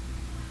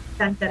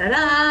 Dun, da, da,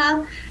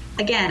 da.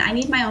 Again, I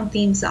need my own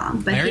theme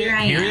song, but here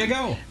I am. Here you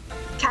go.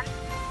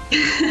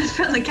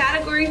 From the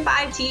Category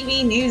 5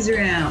 TV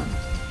newsroom.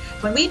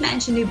 When we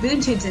mentioned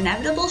Ubuntu's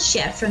inevitable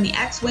shift from the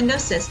X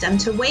Windows system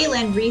to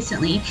Wayland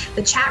recently,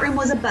 the chat room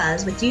was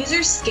abuzz with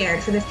users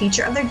scared for the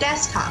future of their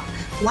desktop,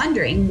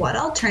 wondering what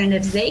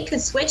alternatives they could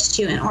switch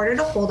to in order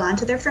to hold on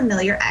to their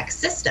familiar X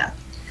system.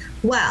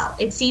 Well,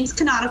 it seems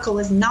Canonical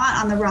was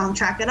not on the wrong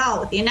track at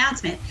all with the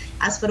announcement,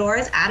 as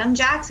Fedora's Adam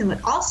Jackson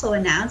would also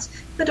announce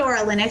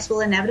Fedora Linux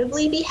will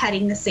inevitably be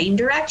heading the same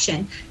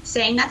direction,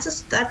 saying that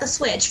the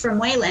switch from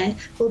Wayland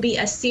will be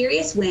a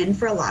serious win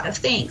for a lot of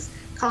things,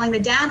 calling the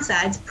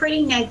downsides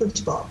pretty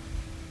negligible.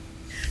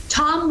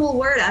 Tom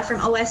Woolwerda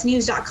from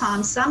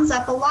OSNews.com sums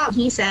up a lot.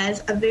 He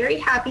says, a very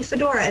happy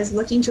Fedora is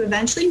looking to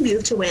eventually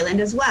move to Wayland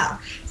as well,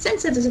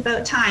 since it is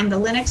about time the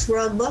Linux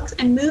world looks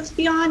and moves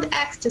beyond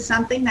X to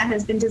something that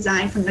has been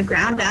designed from the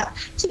ground up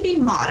to be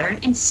modern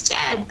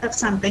instead of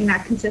something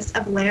that consists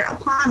of layer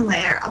upon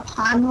layer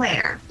upon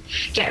layer.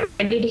 Get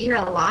ready to hear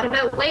a lot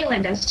about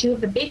Wayland as two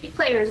of the big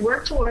players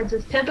work towards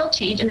this pivotal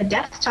change in the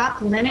desktop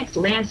Linux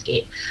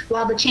landscape.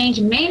 While the change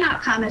may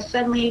not come as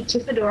suddenly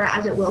to Fedora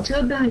as it will to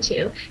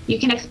Ubuntu, you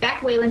can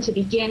expect Wayland to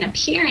begin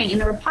appearing in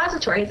the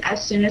repositories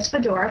as soon as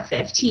Fedora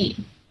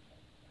 15.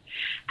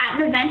 At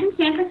an event in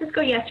San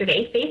Francisco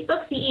yesterday,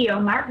 Facebook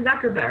CEO Mark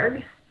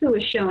Zuckerberg, who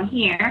is shown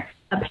here,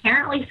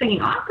 apparently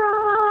singing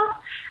opera,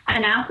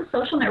 announced a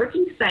social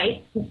networking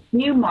site's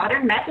new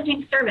modern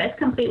messaging service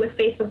complete with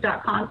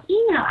Facebook.com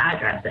email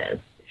addresses.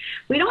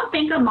 We don't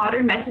think a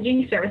modern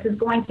messaging service is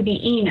going to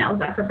be email,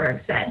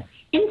 Zuckerberg said.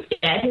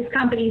 Instead, his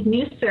company's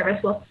new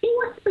service will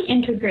seamlessly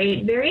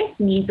integrate various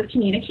needs of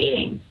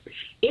communicating.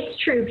 It's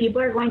true,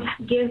 people are going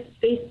to give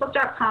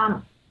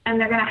Facebook.com and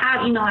they're going to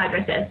have email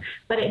addresses,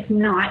 but it's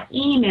not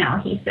email,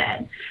 he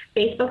said.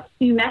 Facebook's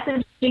new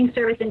messaging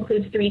service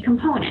includes 3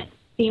 components: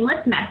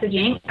 seamless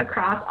messaging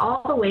across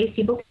all the ways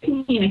people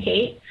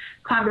communicate,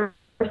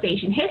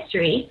 conversation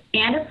history,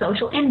 and a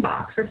social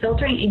inbox for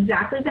filtering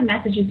exactly the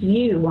messages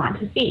you want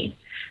to see.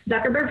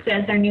 Zuckerberg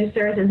says their new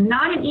service is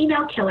not an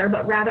email killer,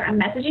 but rather a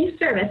messaging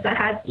service that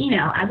has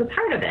email as a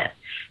part of it.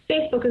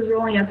 Facebook is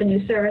rolling out the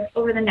new service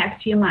over the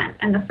next few months,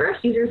 and the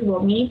first users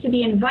will need to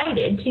be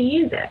invited to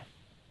use it.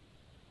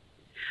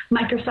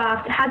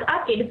 Microsoft has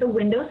updated the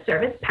Windows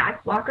Service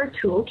Pack Blocker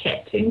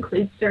Toolkit to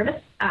include Service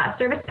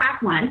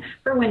Pack 1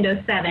 for Windows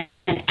 7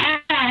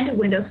 and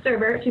Windows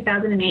Server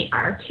 2008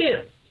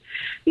 R2.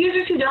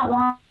 Users who don't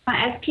want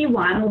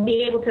SP1 will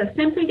be able to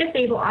simply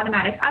disable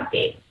automatic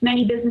updates.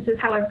 Many businesses,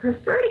 however,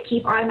 prefer to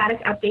keep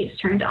automatic updates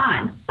turned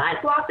on,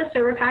 but block the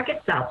server pack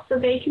itself so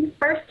they can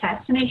first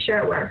test to make sure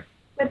it works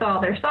with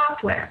all their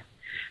software.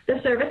 The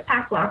Service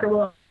Pack Blocker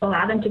will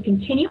allow them to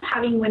continue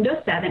having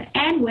Windows 7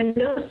 and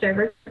Windows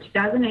Server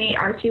 2008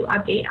 R2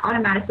 update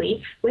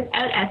automatically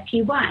without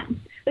SP1.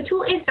 The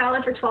tool is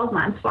valid for 12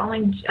 months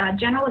following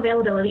general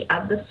availability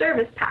of the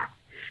Service Pack.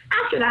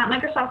 After that,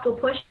 Microsoft will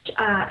push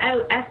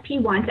out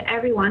SP1 to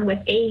everyone with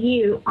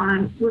AU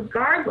on,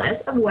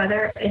 regardless of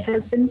whether it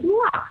has been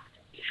blocked.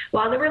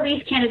 While the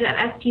release candidate of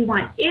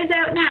SP1 is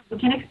out now, we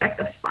can expect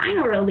the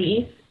final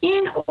release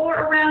in or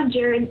around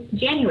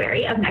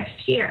January of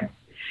next year.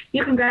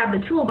 You can grab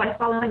the tool by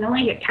following the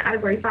link at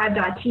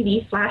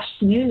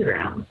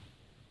category5.tv/newsroom.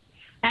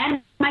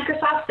 And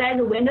Microsoft said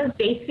the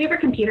Windows-based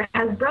supercomputer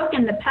has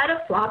broken the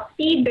petaflop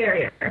speed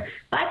barrier,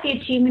 but the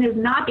achievement is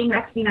not being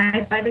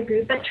recognized by the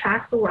group that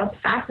tracks the world's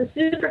fastest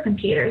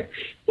supercomputers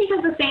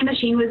because the same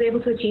machine was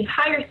able to achieve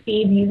higher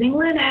speeds using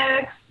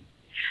Linux.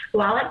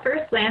 While at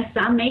first glance,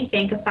 some may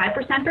think a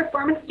 5%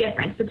 performance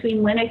difference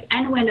between Linux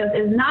and Windows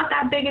is not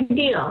that big a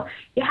deal,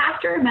 you have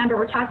to remember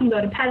we're talking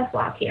about a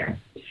petaflop here.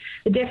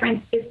 The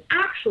difference is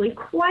actually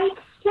quite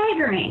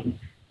staggering.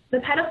 The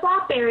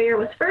petaflop barrier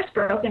was first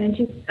broken in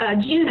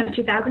June of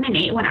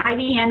 2008 when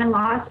IBM in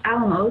Los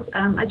Alamos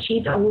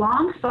achieved a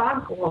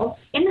long-sought goal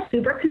in the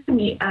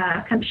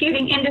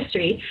supercomputing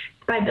industry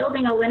by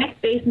building a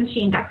Linux-based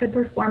machine that could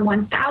perform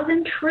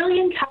 1,000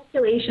 trillion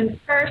calculations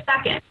per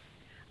second,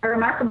 a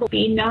remarkable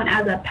speed known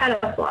as a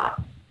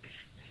petaflop.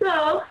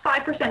 So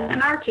 5%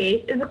 in our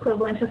case is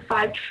equivalent to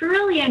 5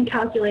 trillion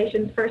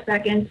calculations per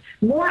second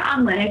more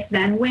on Linux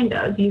than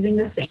Windows using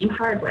the same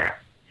hardware.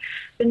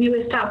 The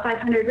newest Top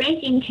 500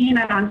 ranking came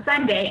out on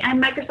Sunday,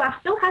 and Microsoft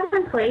still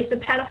hasn't placed a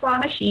petaflop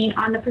machine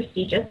on the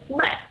prestigious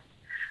list.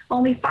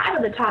 Only 5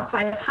 of the top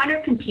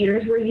 500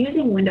 computers were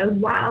using Windows,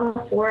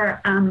 while for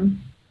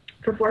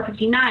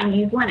 459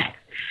 used Linux.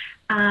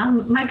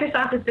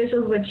 Microsoft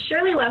officials would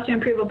surely love to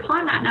improve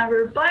upon that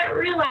number, but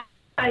realize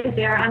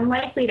they are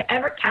unlikely to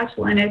ever catch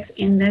Linux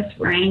in this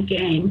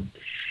ranking.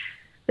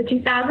 The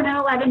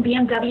 2011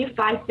 BMW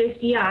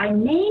 550i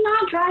may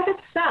not drive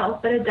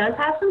itself, but it does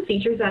have some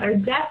features that are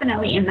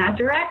definitely in that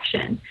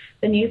direction.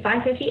 The new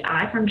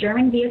 550i from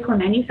German vehicle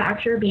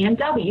manufacturer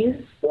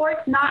BMW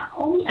sports not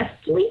only a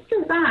sleek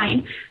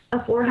design,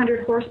 a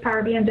 400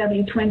 horsepower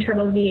BMW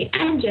twin-turbo V8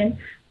 engine,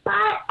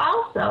 but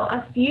also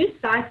a few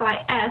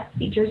Sci-Fi S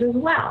features as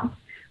well,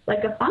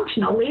 like a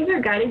functional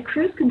laser-guided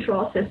cruise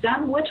control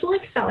system, which will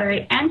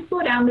accelerate and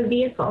slow down the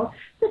vehicle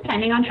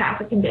depending on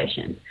traffic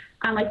conditions,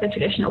 unlike the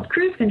traditional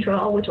cruise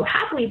control, which will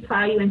happily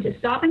plow you into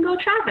stop-and-go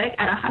traffic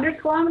at 100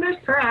 kilometers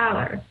per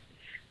hour.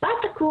 But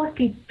the coolest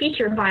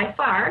feature by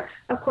far,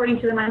 according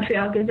to the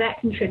Montreal Gazette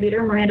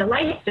contributor Miranda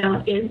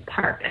Lightstone, is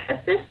Park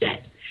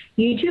Assistant.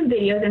 YouTube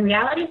videos and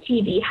reality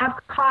TV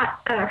have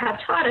taught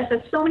us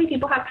that so many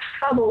people have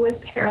trouble with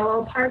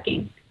parallel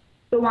parking.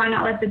 So why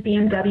not let the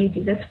BMW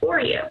do this for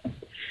you?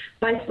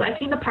 By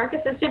selecting the Park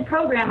Assistant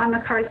program on the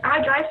car's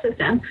iDrive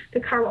system,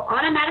 the car will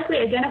automatically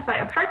identify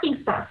a parking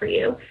spot for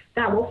you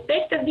that will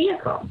fit the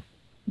vehicle.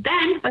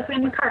 Then, by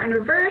putting the car in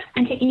reverse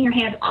and taking your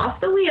hands off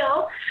the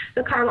wheel,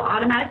 the car will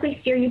automatically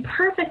steer you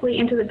perfectly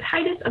into the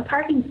tightest of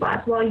parking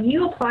spots while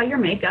you apply your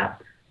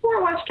makeup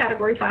or watch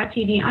Category 5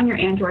 TV on your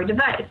Android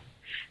device.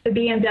 The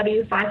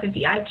BMW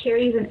 550i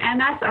carries an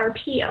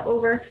MSRP of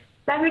over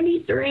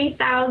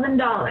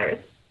 $73,000.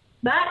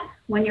 But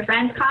when your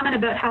friends comment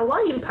about how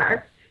well you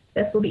park,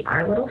 this will be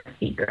our little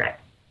secret.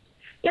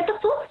 Get the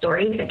full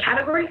stories at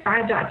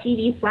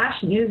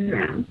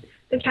category5.tv/newsroom.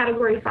 The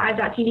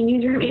Category5.tv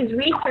newsroom is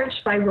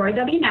researched by Roy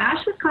W.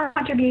 Nash with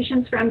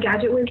contributions from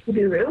Gadget Whiz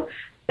Guru,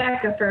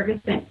 Becca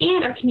Ferguson,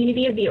 and our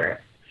community of viewers.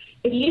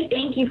 If you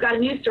think you've got a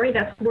news story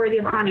that's worthy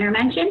of on-air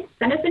mention,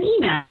 send us an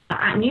email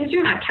at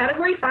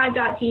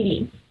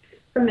newsroom@category5.tv.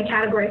 From the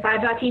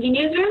Category5.tv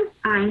newsroom,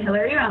 I'm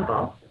Hilary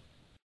Rumpel.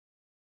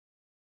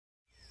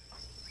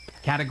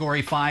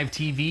 Category 5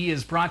 TV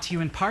is brought to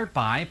you in part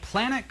by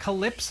Planet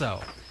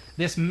Calypso.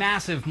 This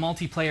massive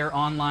multiplayer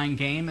online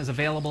game is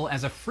available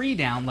as a free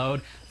download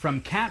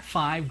from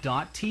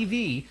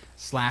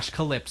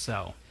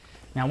cat5.tv/calypso.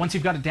 Now, once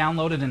you've got it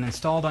downloaded and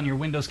installed on your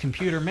Windows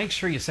computer, make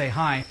sure you say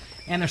hi.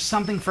 And there's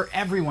something for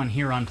everyone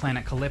here on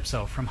Planet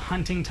Calypso, from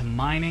hunting to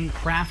mining,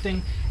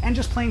 crafting, and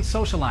just plain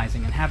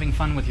socializing and having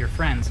fun with your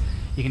friends.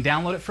 You can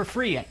download it for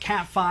free at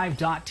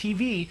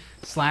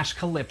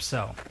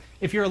cat5.tv/calypso.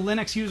 If you're a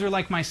Linux user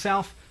like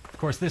myself, of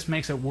course, this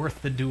makes it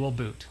worth the dual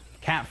boot.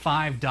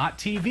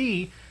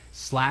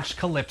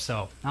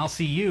 cat5.tv/calypso. I'll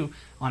see you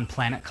on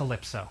Planet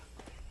Calypso.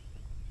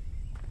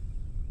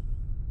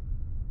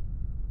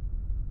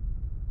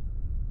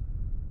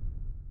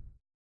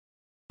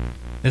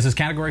 This is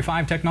Category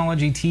 5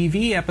 Technology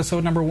TV,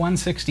 episode number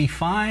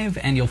 165,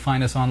 and you'll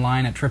find us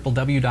online at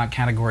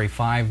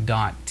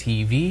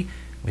www.category5.tv.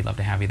 We'd love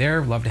to have you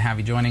there. We'd love to have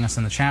you joining us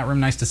in the chat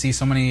room. Nice to see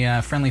so many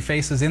friendly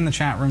faces in the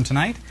chat room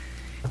tonight.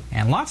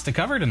 And lots to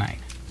cover tonight.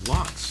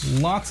 Lots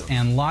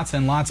and lots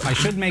and lots. I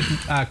should make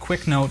a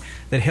quick note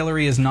that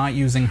Hilary is not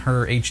using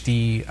her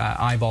HD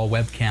eyeball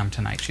webcam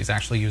tonight. She's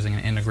actually using an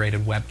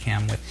integrated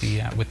webcam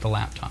with the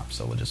laptop.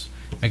 So we'll just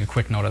make a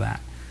quick note of that.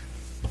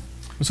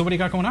 So what do you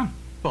got going on?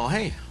 Well,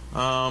 hey,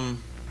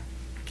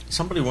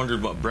 somebody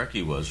wondered what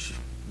brekkie was.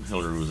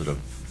 Hilary was at a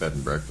bed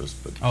and breakfast,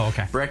 but oh,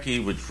 okay.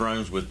 Brekkie, which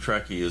rhymes with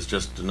Trekkie, is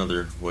just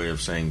another way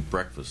of saying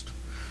breakfast.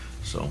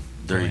 So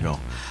there you go.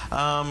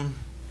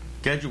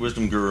 Gadget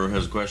Wisdom Guru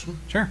has a question.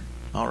 Sure.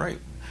 All right,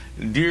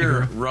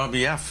 dear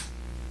Robbie F.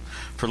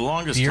 For the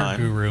longest time,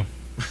 Guru.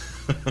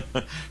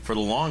 for the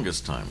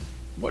longest time,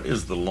 what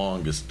is the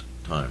longest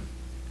time?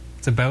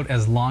 It's about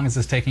as long as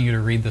it's taking you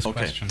to read this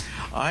question.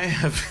 I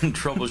have been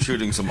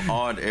troubleshooting some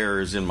odd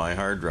errors in my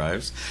hard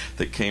drives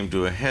that came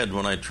to a head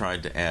when I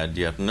tried to add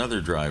yet another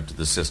drive to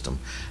the system.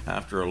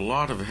 After a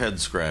lot of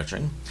head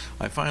scratching,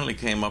 I finally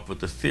came up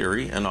with a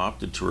theory and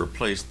opted to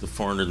replace the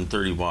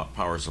 430 watt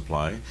power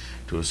supply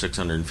to a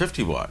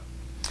 650 watt,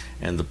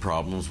 and the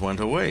problems went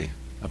away.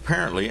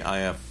 Apparently, I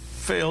have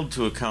failed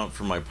to account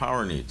for my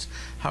power needs.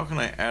 How can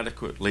I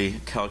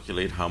adequately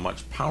calculate how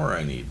much power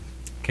I need?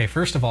 Okay,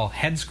 first of all,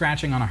 head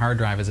scratching on a hard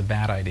drive is a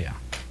bad idea.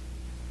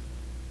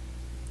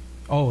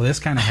 Oh, this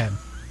kind of head.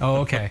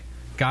 Oh, okay.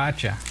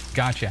 Gotcha.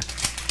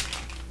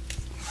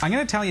 I'm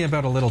going to tell you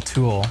about a little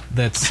tool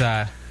that's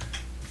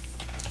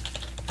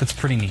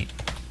pretty neat.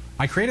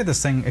 I created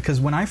this thing because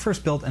when I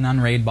first built an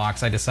Unraid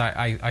box,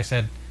 I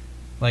said,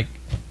 like,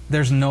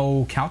 there's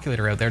no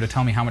calculator out there to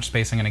tell me how much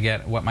space I'm going to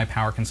get, what my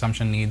power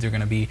consumption needs are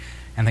going to be,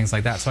 and things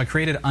like that. So I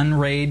created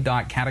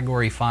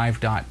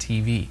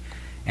unraid.category5.tv,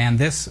 and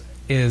this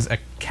is a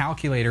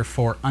calculator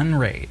for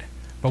Unraid.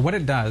 But what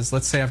it does,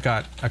 let's say I've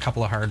got a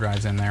couple of hard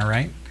drives in there,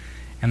 right?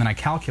 And then I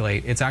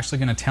calculate, it's actually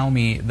going to tell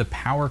me the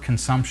power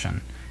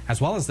consumption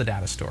as well as the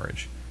data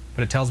storage.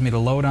 But it tells me the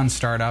load on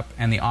startup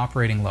and the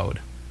operating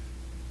load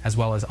as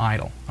well as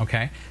idle,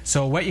 okay?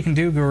 So what you can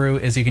do, Guru,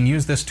 is you can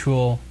use this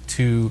tool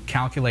to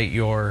calculate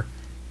your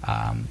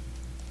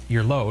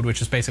load,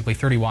 which is basically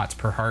 30 watts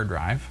per hard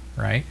drive,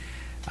 right?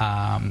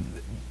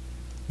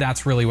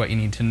 That's really what you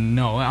need to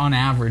know. On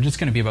average, it's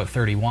going to be about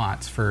 30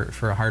 watts for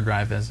a hard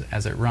drive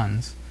as it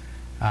runs.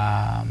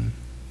 And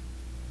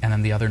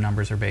then the other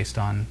numbers are based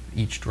on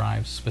each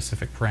drive's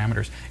specific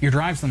parameters. Your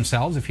drives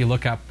themselves, if you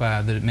look up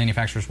the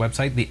manufacturer's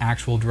website, the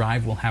actual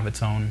drive will have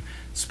its own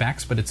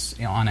specs, but it's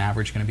on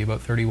average going to be about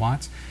 30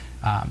 watts.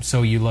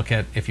 So you look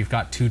at, if you've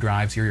got two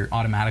drives, you're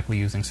automatically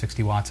using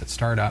 60 watts at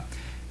startup.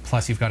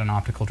 Plus you've got an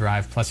optical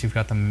drive, plus you've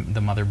got the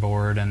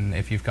motherboard, and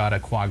if you've got a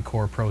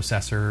quad-core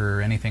processor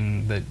or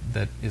anything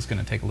that is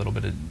going to take a little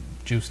bit of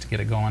juice to get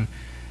it going.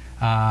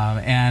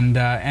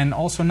 And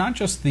also not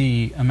just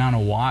the amount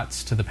of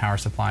watts to the power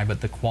supply, but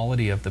the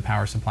quality of the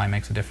power supply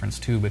makes a difference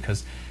too,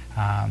 because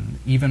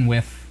even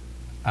with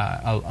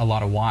a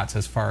lot of watts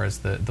as far as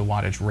the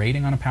wattage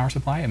rating on a power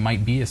supply, it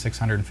might be a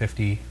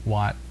 650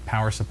 watt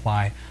power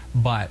supply,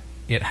 but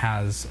it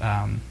has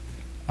a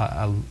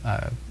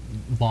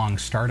long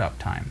startup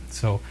time.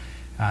 So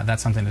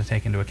that's something to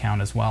take into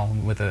account as well.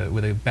 With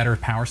a better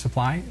power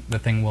supply, the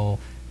thing will,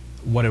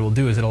 what it will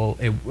do is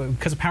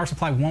because a power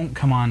supply won't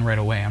come on right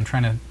away. I'm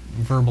trying to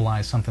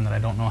verbalize something that I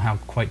don't know how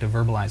quite to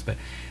verbalize, but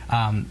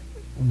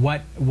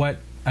what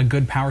a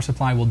good power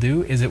supply will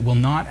do is it will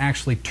not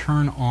actually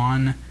turn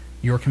on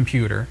your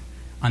computer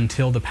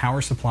until the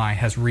power supply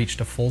has reached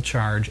a full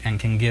charge and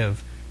can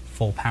give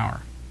full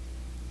power.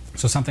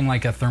 So something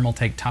like a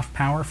Thermaltake Tough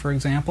Power, for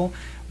example,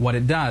 what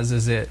it does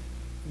is it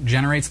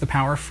generates the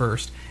power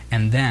first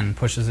and then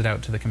pushes it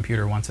out to the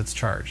computer once it's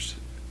charged.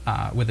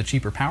 With a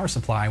cheaper power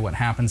supply, what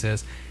happens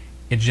is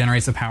it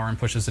generates the power and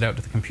pushes it out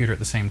to the computer at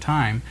the same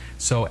time.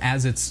 So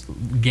as it's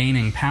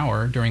gaining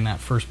power during that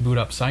first boot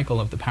up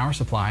cycle of the power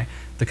supply,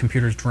 the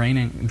computer's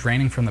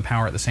draining from the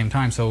power at the same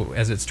time. So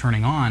as it's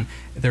turning on,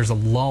 there's a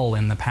lull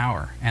in the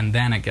power, and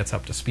then it gets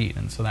up to speed.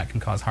 And so that can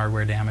cause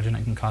hardware damage, and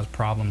it can cause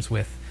problems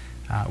with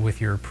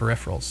your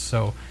peripherals.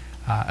 So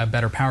a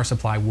better power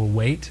supply will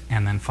wait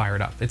and then fire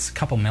it up. It's a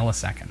couple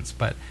milliseconds,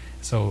 but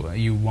so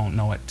you won't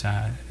know it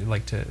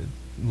like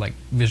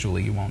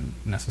visually. You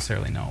won't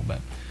necessarily know, but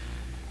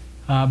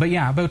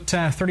yeah, about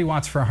 30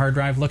 watts for a hard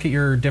drive. Look at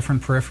your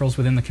different peripherals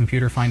within the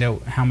computer. Find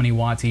out how many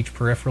watts each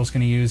peripheral is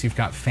going to use. You've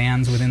got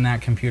fans within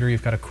that computer.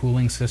 You've got a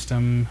cooling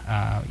system.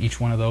 Each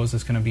one of those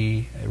is going to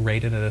be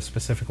rated at a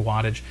specific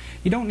wattage.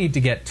 You don't need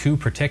to get too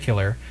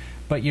particular,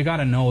 but you got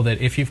to know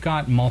that if you've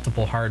got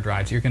multiple hard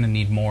drives, you're going to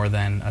need more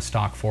than a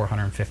stock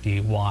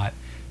 450 watt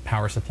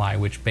power supply,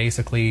 which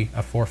basically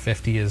a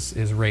 450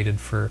 is rated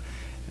for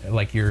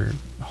like your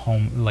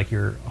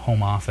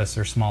home office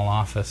or small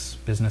office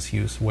business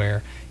use,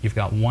 where you've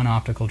got one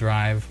optical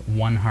drive,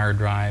 one hard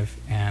drive,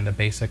 and a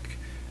basic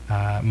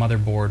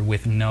motherboard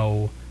with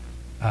no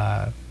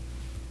AGP,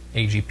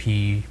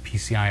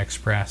 PCI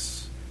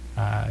Express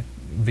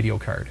video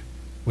card,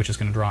 which is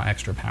going to draw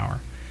extra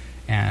power.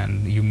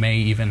 And you may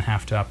even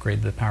have to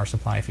upgrade the power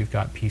supply if you've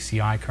got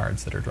PCI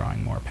cards that are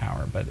drawing more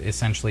power. But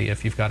essentially,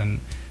 if you've got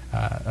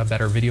a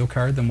better video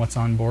card than what's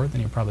on board, then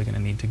you're probably going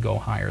to need to go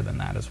higher than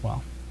that as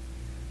well.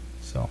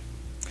 So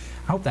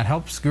I hope that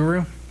helps,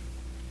 Guru.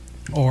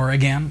 Or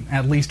again,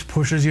 at least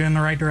pushes you in the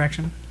right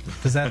direction.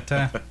 Does that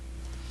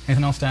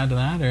anything else to add to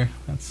that, or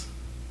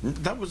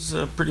that was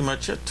pretty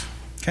much it.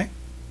 Okay.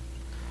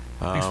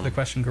 Thanks for the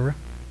question, Guru.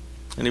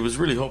 And he was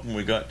really hoping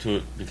we got to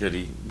it because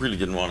he really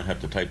didn't want to have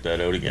to type that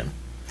out again.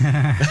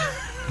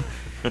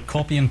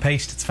 Copy and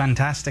paste, it's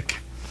fantastic.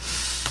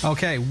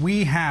 Okay,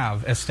 we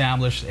have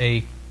established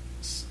a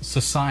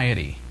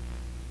society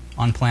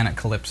on planet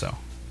Calypso.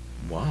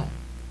 Wow.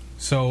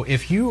 So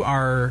if you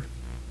are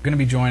going to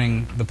be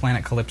joining the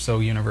Planet Calypso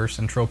universe,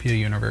 Entropia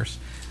universe,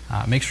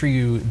 make sure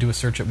you do a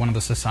search at one of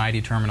the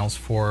society terminals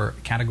for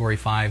Category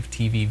 5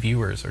 TV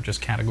viewers, or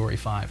just Category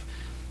 5.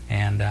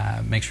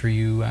 And make sure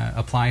you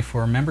apply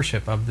for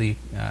membership of the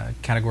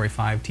Category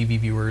 5 TV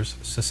Viewers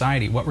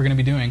Society. What we're going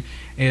to be doing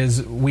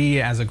is,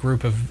 we as a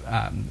group of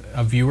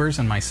viewers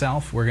and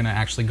myself, we're going to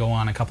actually go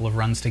on a couple of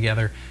runs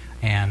together,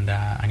 and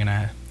I'm going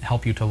to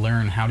help you to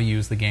learn how to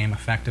use the game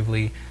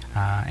effectively,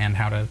 and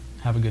how to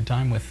have a good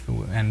time with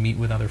and meet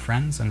with other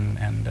friends, and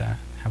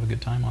have a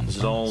good time on the Is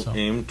it all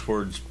aimed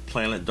towards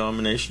planet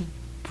domination?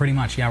 Pretty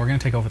much, yeah. We're going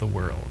to take over the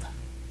world.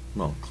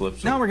 Well,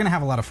 Calypso. No, we're going to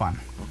have a lot of fun.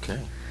 Okay.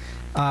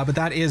 But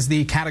that is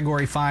the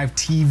Category 5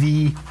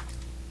 TV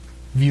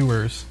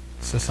Viewers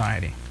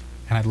Society,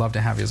 and I'd love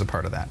to have you as a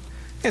part of that.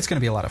 It's going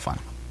to be a lot of fun.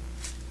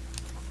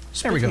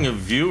 There we go. Speaking of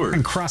viewers,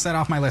 and cross that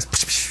off my list.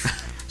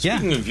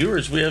 Speaking of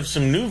viewers, we have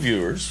some new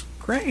viewers.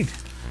 Great.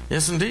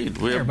 Yes, indeed.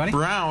 We have buddy.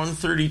 Brown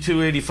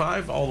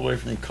 3285, all the way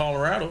from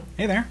Colorado.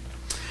 Hey there.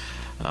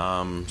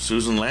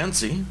 Susan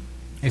Lancy.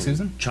 Hey,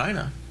 Susan.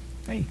 China.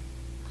 Hey.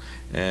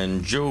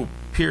 And Joe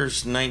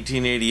Pierce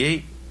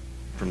 1988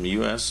 from the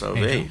U.S. of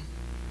A.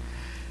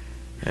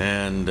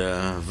 And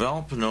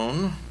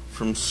Valpanon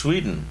from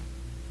Sweden.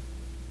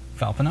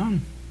 Valpanon,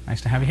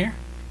 nice to have you here.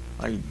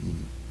 I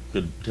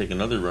could take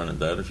another run at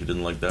that if you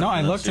didn't like that. No,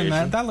 I looked,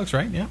 and that looks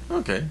right, yeah.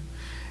 Okay.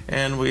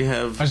 And we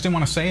have... I just didn't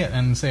want to say it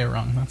and say it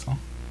wrong, that's all.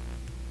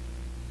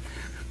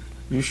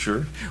 You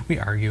sure? We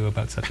argue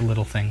about such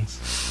little things.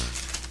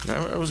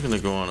 I was going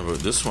to go on about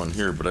this one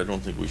here, but I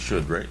don't think we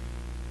should, right?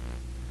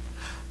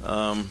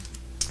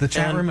 The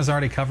chat room is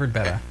already covered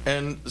better.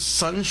 And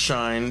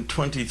Sunshine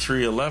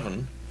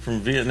 2311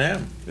 from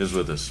Vietnam is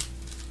with us.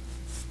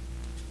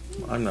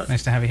 I'm not...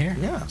 Nice to have you here.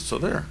 Yeah, so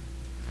there.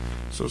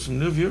 So some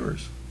new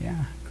viewers.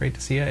 Yeah, great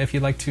to see you. If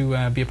you'd like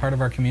to be a part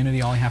of our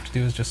community, all you have to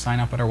do is just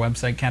sign up at our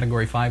website,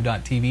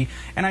 category5.tv.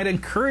 And I'd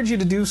encourage you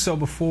to do so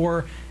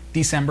before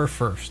December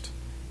 1st.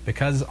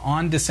 Because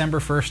on December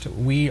 1st,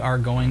 we are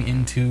going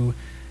into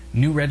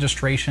new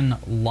registration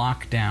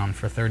lockdown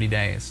for 30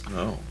 days.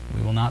 Oh.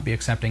 We will not be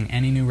accepting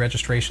any new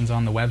registrations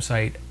on the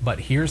website,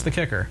 but here's the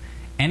kicker.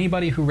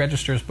 Anybody who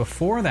registers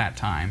before that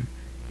time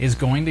is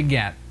going to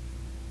get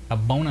a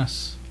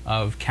bonus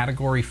of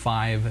Category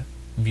 5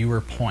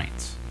 viewer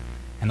points.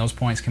 And those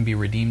points can be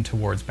redeemed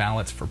towards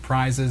ballots for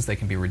prizes, they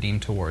can be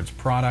redeemed towards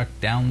product,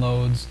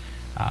 downloads,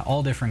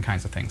 all different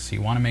kinds of things. So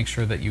you want to make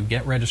sure that you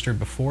get registered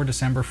before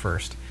December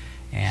 1st.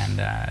 And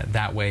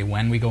that way,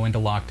 when we go into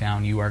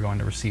lockdown, you are going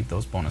to receive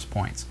those bonus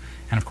points.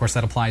 And of course,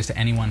 that applies to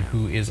anyone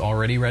who is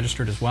already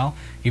registered as well.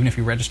 Even if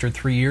you registered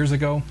 3 years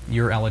ago,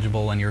 you're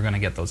eligible and you're going to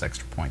get those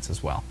extra points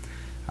as well.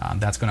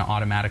 That's going to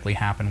automatically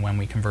happen when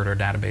we convert our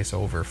database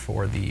over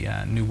for the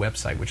new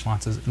website, which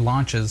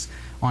launches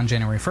on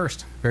January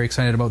 1st. Very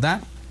excited about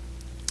that.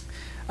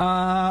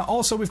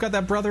 Also, we've got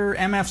that Brother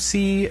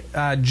MFC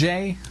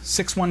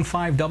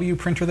J615W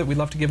printer that we'd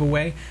love to give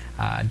away.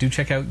 Do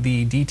check out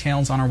the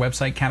details on our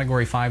website,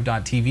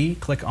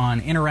 category5.tv. Click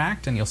on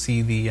Interact, and you'll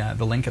see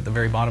the link at the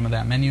very bottom of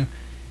that menu.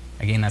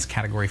 Again, that's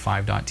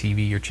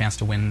Category5.tv, your chance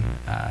to win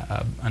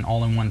an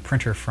all-in-one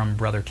printer from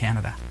Brother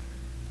Canada.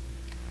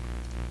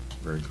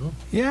 Very cool.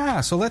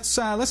 Yeah, so let's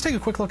take a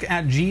quick look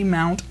at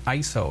G-Mount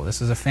ISO.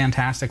 This is a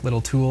fantastic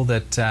little tool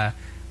that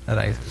that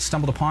I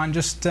stumbled upon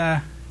just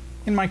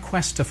in my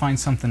quest to find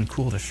something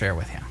cool to share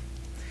with you.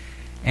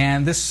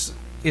 And this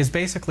is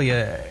basically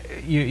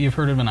you've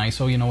heard of an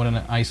ISO. You know what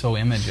an ISO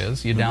image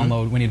is. You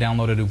download when you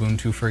downloaded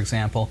Ubuntu, for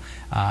example.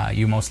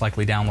 You most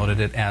likely downloaded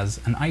it as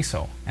an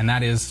ISO, and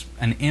that is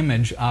an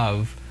image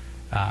of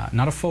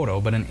not a photo,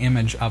 but an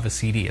image of a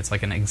CD. It's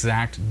like an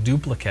exact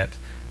duplicate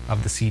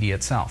of the CD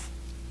itself.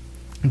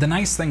 The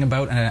nice thing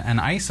about an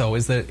ISO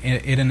is that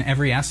it in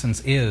every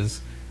essence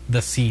is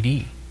the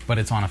CD, but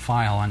it's on a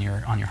file on your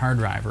hard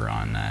drive, or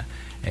on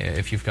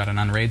if you've got an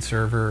Unraid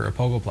server or a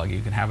Pogo plug,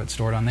 you can have it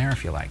stored on there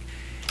if you like.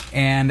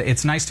 And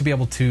it's nice to be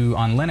able to,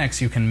 on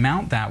Linux, you can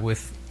mount that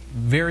with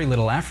very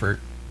little effort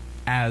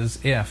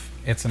as if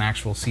it's an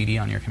actual CD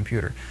on your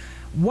computer.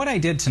 What I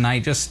did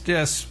tonight, just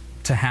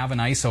to have an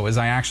ISO, is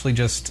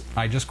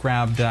I just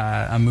grabbed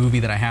a movie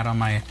that I had on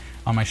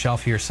my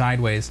shelf here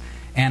sideways,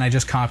 and I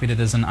just copied it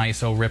as an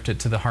ISO, ripped it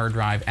to the hard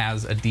drive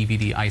as a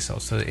DVD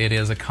ISO. So it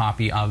is a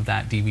copy of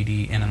that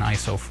DVD in an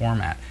ISO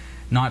format.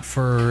 Not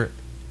for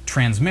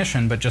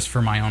transmission, but just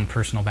for my own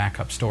personal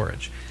backup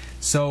storage.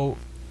 So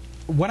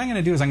what I'm going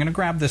to do is I'm going to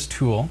grab this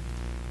tool,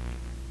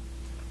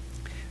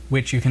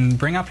 which you can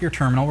bring up your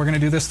terminal. We're going to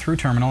do this through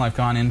terminal. I've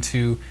gone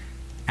into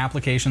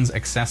Applications,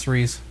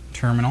 Accessories,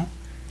 Terminal.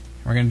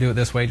 We're going to do it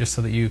this way just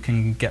so that you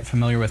can get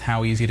familiar with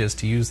how easy it is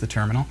to use the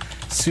terminal.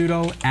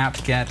 Sudo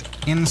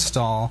apt-get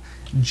install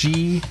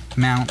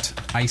G-Mount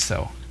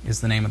ISO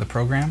is the name of the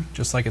program,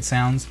 just like it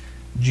sounds.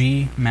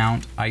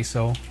 G-Mount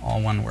ISO,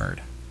 all one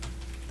word.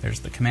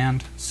 There's the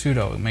command.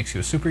 Sudo, it makes you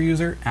a super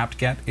user.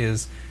 apt-get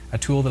is a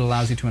tool that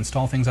allows you to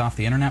install things off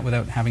the internet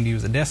without having to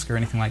use a disk or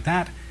anything like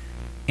that.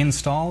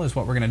 Install is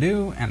what we're going to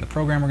do, and the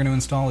program we're going to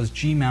install is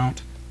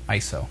G-Mount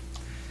ISO.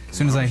 As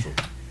soon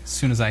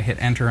as I hit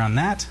enter on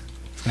that,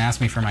 it's going to ask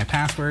me for my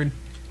password,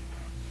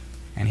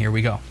 and here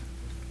we go.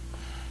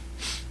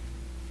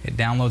 It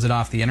downloads it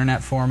off the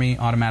internet for me,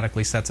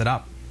 automatically sets it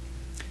up,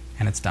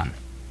 and it's done.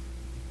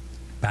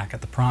 Back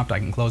at the prompt, I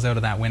can close out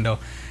of that window.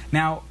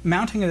 Now,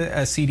 mounting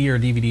a CD or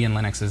DVD in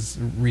Linux is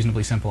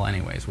reasonably simple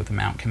anyways, with the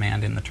mount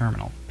command in the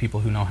terminal. People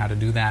who know how to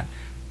do that,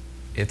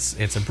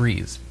 it's a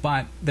breeze.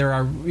 But there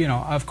are,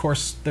 of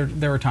course,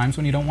 there are times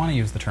when you don't want to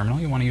use the terminal.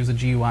 You want to use a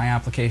GUI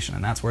application,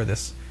 and that's where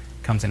this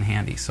comes in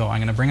handy. So I'm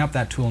going to bring up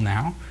that tool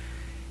now.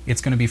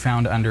 It's going to be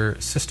found under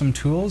System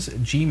Tools,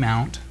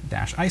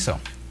 G-Mount-ISO.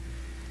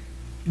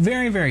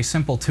 Very, very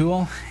simple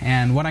tool,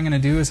 and what I'm going to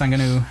do is I'm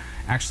going to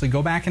actually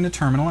go back into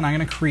terminal, and I'm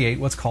going to create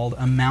what's called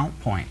a mount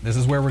point. This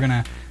is where we're going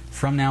to,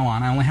 from now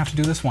on, I only have to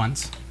do this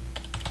once.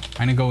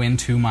 I'm going to go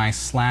into my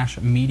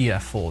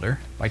 /media folder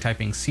by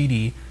typing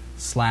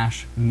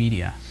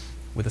cd/media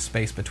with a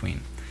space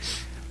between.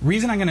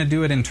 Reason I'm going to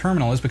do it in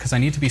terminal is because I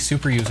need to be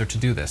super user to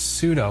do this.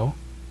 Sudo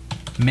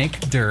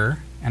make dir,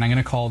 and I'm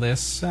going to call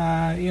this,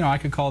 I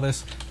could call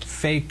this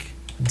fake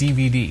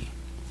DVD.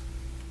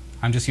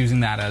 I'm just using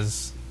that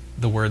as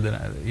the word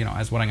that,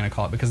 as what I'm going to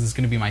call it, because it's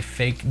going to be my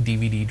fake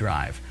DVD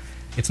drive.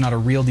 It's not a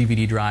real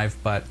DVD drive,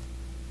 but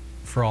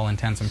for all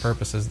intents and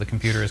purposes, the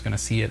computer is going to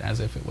see it as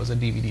if it was a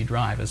DVD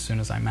drive as soon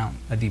as I mount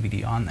a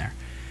DVD on there.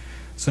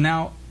 So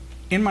now,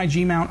 in my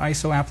G-Mount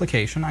ISO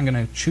application, I'm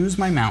going to choose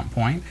my mount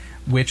point,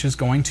 which is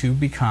going to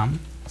become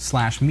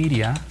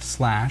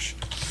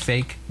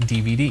 /media/fake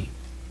DVD.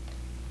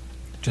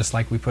 Just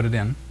like we put it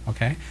in,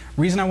 okay?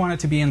 Reason I want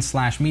it to be in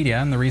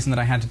 /media, and the reason that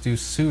I had to do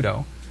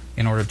sudo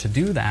in order to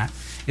do that,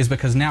 is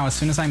because now as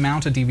soon as I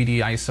mount a DVD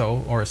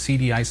ISO or a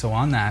CD ISO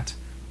on that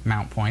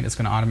mount point, it's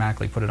going to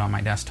automatically put it on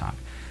my desktop.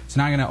 So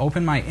now I'm going to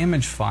open my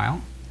image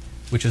file,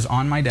 which is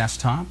on my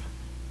desktop,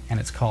 and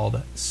it's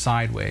called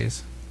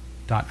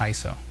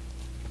sideways.iso.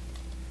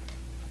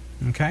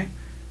 Okay?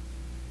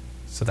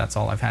 So that's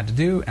all I've had to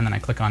do, and then I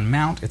click on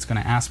mount. It's going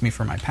to ask me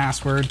for my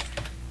password,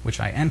 which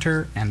I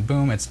enter, and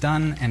boom, it's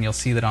done, and you'll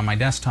see that on my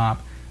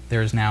desktop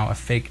there's now a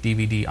fake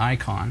DVD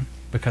icon,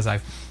 because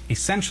I've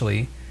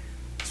essentially,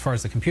 as far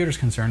as the computer's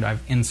concerned,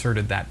 I've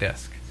inserted that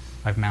disk.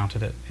 I've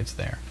mounted it, it's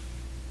there.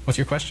 What's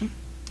your question?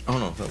 Oh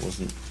no, that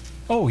wasn't...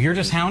 Oh, you're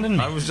just hounding me.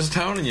 I was just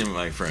hounding you,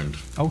 my friend.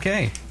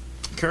 Okay.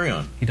 Carry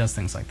on. He does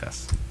things like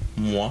this.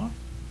 Moi?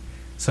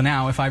 So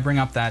now if I bring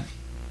up that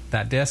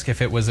disk,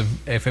 if it was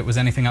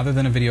anything other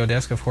than a video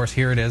disk, of course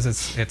here it is,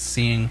 it's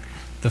seeing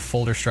the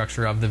folder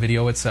structure of the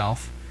video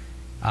itself,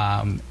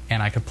 and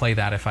I could play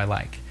that if I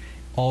like.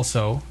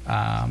 Also,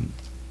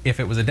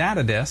 if it was a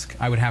data disk,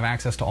 I would have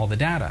access to all the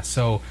data.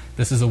 So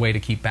this is a way to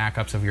keep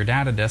backups of your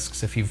data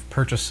disks. If you've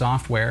purchased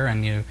software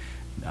and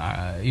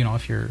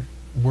if you're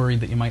worried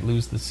that you might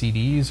lose the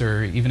CDs,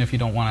 or even if you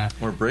don't want to...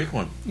 Or break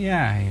one.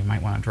 Yeah, you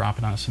might want to drop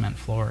it on a cement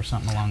floor or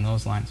something along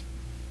those lines.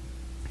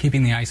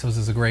 Keeping the ISOs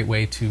is a great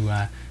way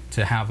to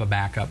have a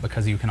backup,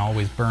 because you can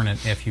always burn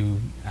it if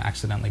you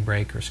accidentally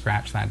break or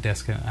scratch that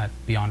disk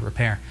beyond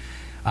repair.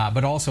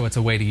 But also it's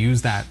a way to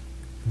use that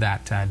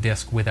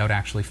disk without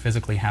actually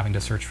physically having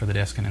to search for the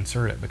disk and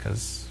insert it,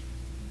 because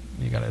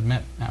you got to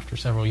admit, after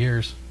several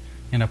years,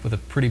 you end up with a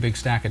pretty big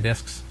stack of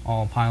disks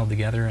all piled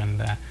together, and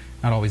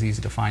not always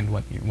easy to find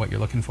what you're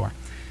looking for.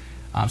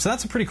 So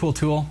that's a pretty cool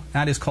tool.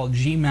 That is called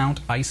Gmount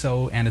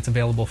ISO, and it's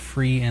available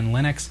free in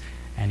Linux,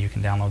 and you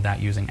can download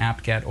that using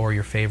apt-get or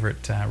your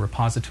favorite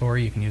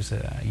repository. You can use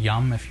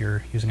Yum if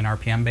you're using an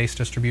RPM-based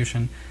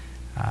distribution.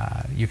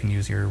 You can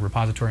use your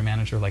repository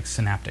manager like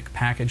Synaptic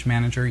Package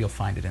Manager. You'll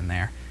find it in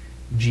there.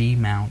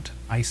 Gmount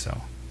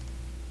ISO.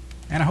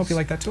 And I hope you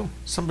like that tool.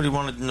 Somebody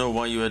wanted to know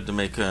why you had to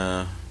make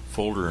a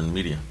folder in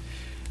media.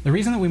 The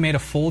reason that we made a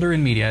folder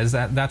in media is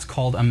that that's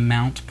called a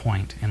mount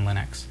point in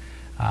Linux.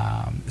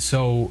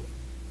 So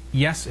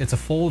yes, it's a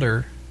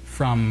folder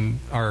from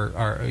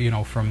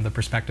from the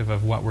perspective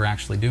of what we're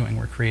actually doing.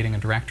 We're creating a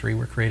directory,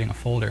 we're creating a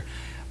folder.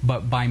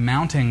 But by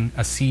mounting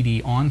a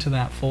CD onto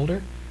that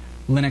folder,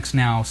 Linux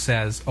now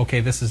says, okay,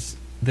 this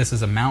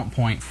is a mount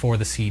point for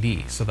the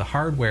CD. So the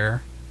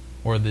hardware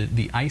or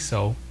the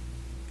ISO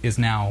is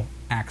now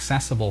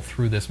accessible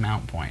through this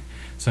mount point.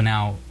 So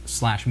now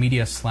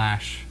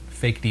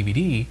 /media/fake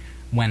DVD,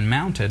 when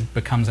mounted,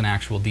 becomes an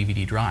actual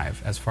DVD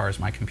drive as far as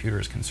my computer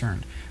is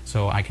concerned.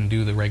 So I can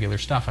do the regular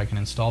stuff. I can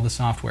install the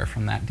software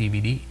from that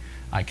DVD.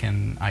 I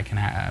can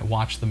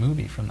watch the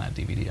movie from that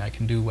DVD. I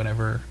can do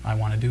whatever I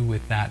want to do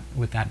with that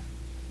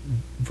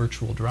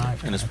virtual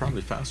drive. And it's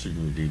probably faster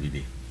than your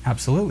DVD.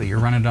 Absolutely, you're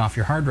running it off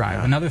your hard drive.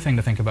 Yeah. Another thing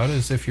to think about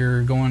is if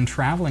you're going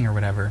traveling or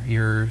whatever,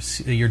 your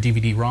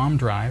DVD-ROM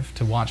drive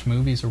to watch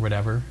movies or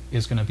whatever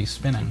is going to be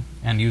spinning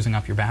and using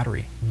up your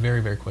battery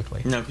very, very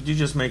quickly. Now, could you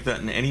just make that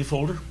in any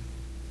folder?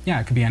 Yeah,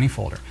 it could be any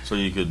folder. So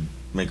you could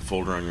make a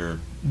folder on your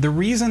The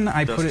reason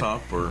I put it...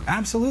 desktop? Or?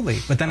 Absolutely,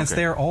 but then it's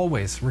Okay. there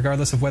always,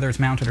 regardless of whether it's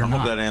mounted or I not.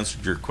 hope that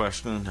answered your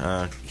question.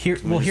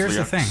 Here's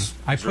the thing.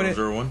 I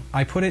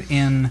put it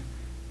in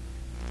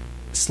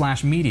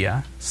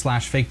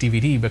 /media/fake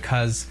DVD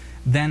because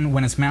then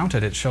when it's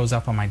mounted, it shows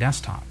up on my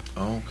desktop.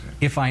 Oh, okay.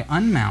 If I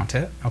unmount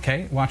it,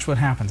 okay, watch what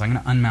happens. I'm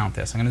going to unmount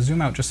this. I'm going to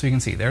zoom out just so you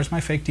can see. There's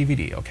my fake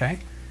DVD, okay?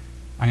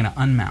 I'm going to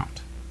unmount.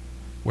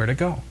 Where'd it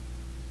go?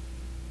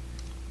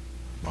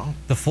 Wow.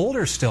 The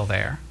folder's still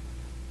there,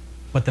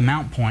 but the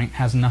mount point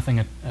has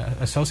nothing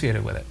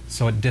associated with it,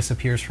 so it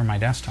disappears from my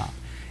desktop.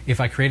 If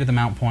I created the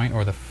mount point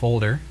or the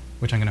folder,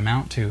 which I'm going to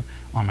mount to,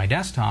 on my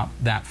desktop,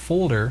 that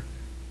folder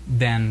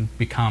then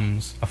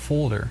becomes a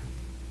folder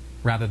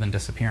rather than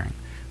disappearing.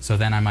 So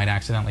then I might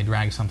accidentally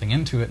drag something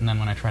into it, and then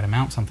when I try to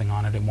mount something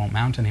on it, it won't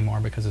mount anymore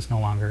because it's no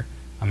longer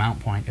a mount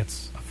point,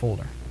 it's a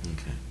folder.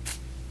 Okay.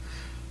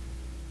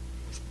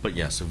 But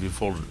yes, if you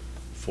folded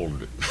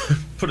it,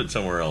 put it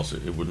somewhere else,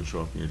 it wouldn't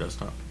show up in your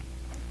desktop.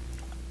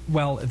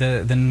 Well,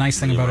 the nice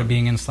thing about it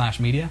being in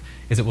 /media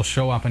is it will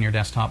show up on your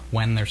desktop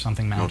when there's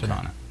something mounted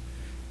on it.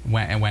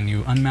 When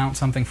you unmount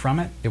something from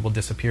it, it will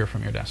disappear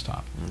from your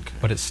desktop. Okay.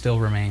 But it still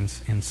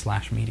remains in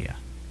 /media.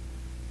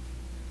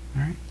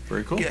 All right.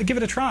 Very cool. Give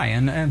it a try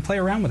and play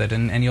around with it,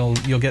 and you'll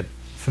get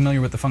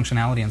familiar with the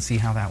functionality and see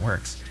how that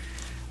works.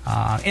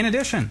 In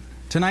addition,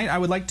 tonight I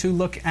would like to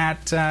look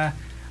at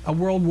a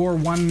World War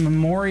I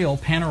memorial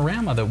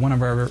panorama that one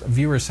of our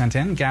viewers sent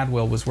in.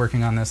 Gadwill was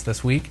working on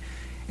this week,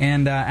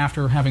 and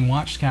after having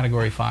watched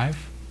Category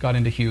 5, got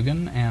into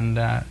Hugon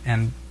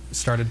and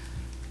started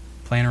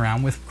playing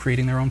around with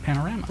creating their own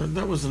panorama.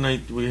 That was the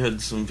night we had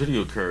some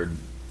video card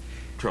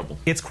trouble.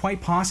 It's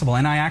quite possible,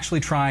 and I actually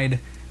tried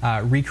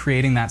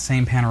recreating that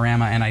same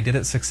panorama, and I did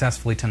it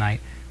successfully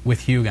tonight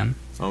with Hugon.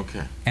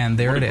 Okay. And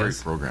there it is. What a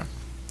great program.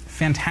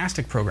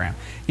 Fantastic program.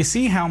 You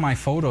see how my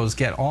photos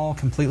get all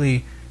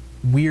completely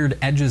weird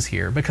edges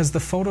here because the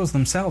photos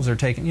themselves are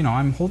taken,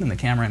 I'm holding the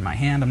camera in my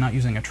hand, I'm not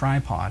using a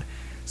tripod.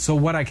 So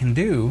what I can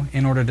do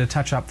in order to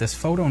touch up this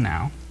photo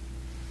now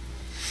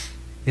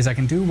is I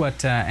can do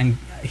what, and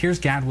here's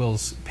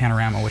Gadwill's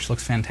panorama, which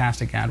looks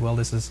fantastic, Gadwill.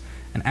 This is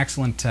an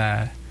excellent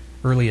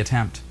early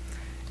attempt.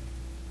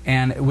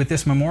 And with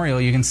this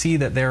memorial, you can see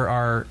that there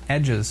are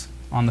edges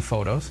on the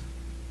photos.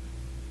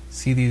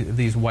 See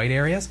these white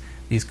areas?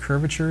 These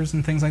curvatures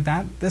and things like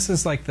that? This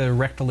is like the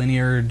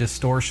rectilinear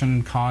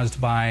distortion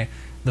caused by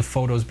the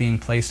photos being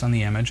placed on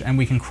the image, and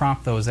we can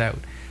crop those out.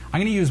 I'm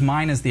going to use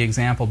mine as the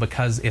example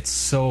because it's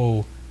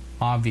so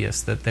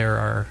obvious that there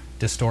are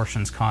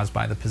distortions caused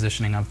by the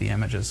positioning of the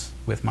images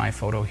with my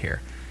photo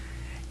here.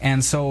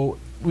 And so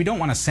we don't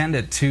want to send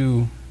it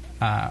to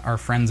our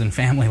friends and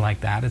family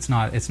like that. It's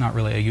not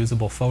really a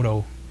usable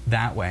photo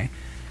that way.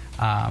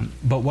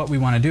 But what we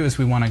want to do is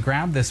we want to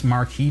grab this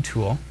marquee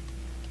tool.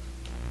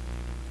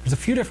 There's a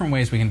few different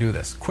ways we can do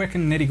this. Quick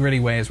and nitty-gritty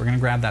ways. We're going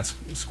to grab that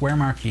square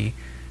marquee.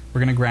 We're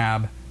going to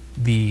grab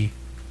the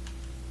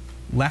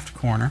left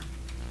corner,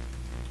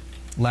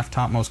 left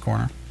topmost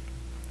corner,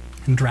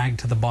 and drag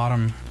to the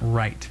bottom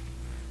right.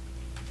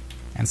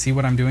 And see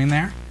what I'm doing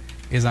there?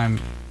 Is I'm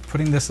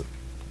putting this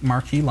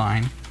marquee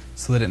line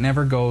so that it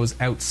never goes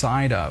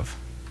outside of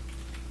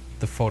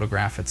the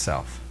photograph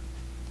itself.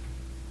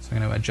 So I'm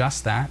going to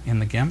adjust that in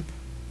the GIMP.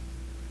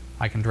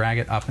 I can drag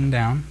it up and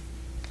down,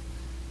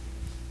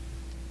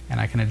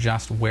 and I can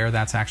adjust where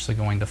that's actually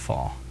going to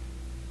fall.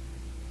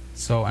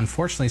 So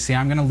unfortunately, see,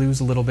 I'm going to lose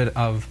a little bit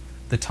of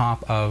the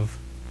top of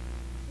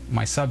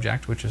my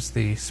subject, which is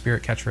the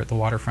spirit catcher at the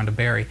waterfront of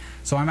Barrie.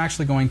 So I'm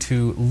actually going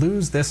to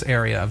lose this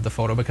area of the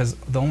photo, because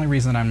the only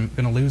reason I'm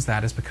going to lose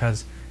that is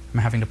because I'm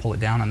having to pull it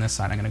down on this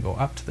side. I'm going to go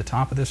up to the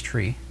top of this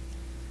tree,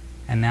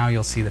 and now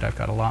you'll see that I've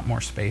got a lot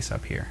more space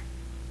up here.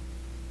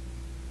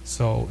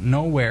 So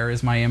nowhere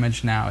is my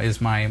image now, is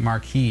my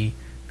marquee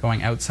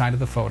going outside of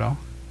the photo,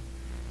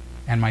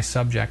 and my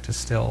subject is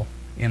still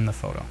in the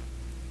photo.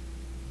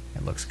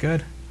 It looks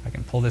good. I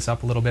can pull this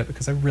up a little bit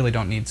because I really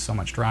don't need so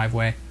much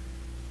driveway.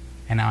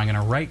 And now I'm going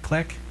to right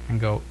click and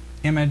go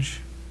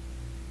Image,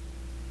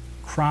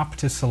 Crop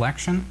to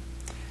Selection,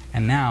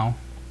 and now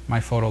my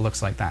photo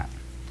looks like that.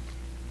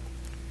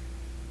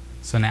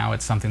 So now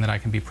it's something that I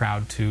can be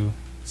proud to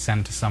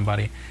send to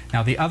somebody.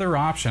 Now the other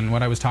option,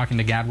 what I was talking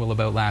to Gadwill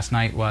about last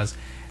night, was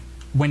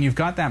when you've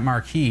got that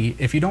marquee,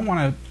 if you don't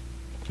want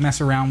to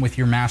mess around with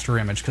your master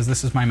image, because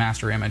this is my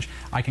master image,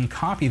 I can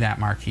copy that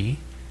marquee,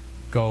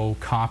 go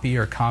Copy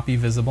or Copy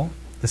Visible.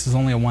 This is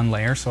only a one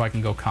layer, so I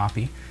can go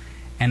Copy.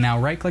 And now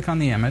right click on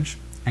the image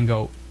and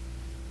go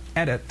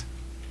Edit,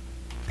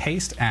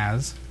 Paste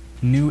as,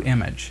 New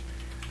Image.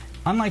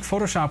 Unlike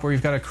Photoshop, where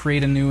you've got to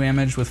create a new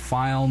image with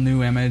File,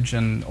 New Image,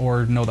 and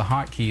or know the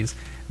hotkeys,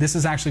 this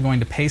is actually going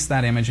to paste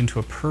that image into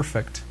a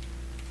perfect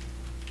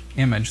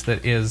image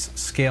that is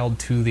scaled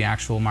to the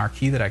actual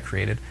marquee that I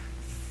created,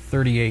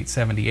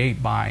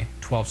 3878 by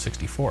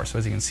 1264. So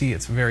as you can see,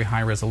 it's very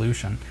high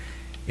resolution.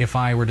 If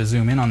I were to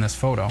zoom in on this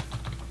photo,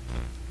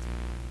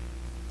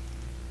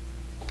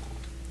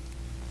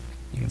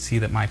 you can see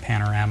that my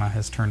panorama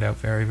has turned out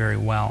very, very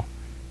well,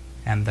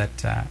 and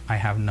that I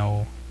have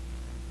no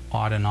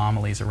odd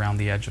anomalies around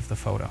the edge of the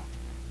photo.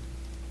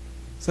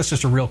 So that's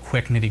just a real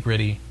quick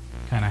nitty-gritty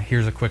kind of,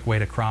 here's a quick way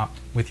to crop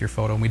with your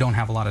photo. And we don't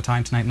have a lot of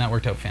time tonight, and that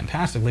worked out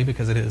fantastically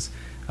because it is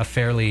a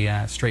fairly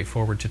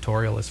straightforward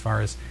tutorial as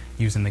far as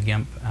using the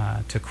GIMP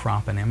to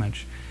crop an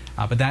image.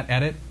 But that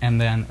edit,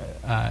 and then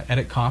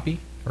edit copy,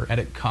 or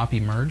edit copy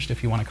merged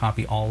if you want to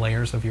copy all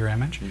layers of your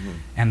image,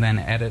 and then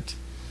edit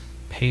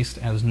paste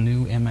as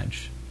new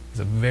image is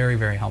a very,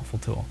 very helpful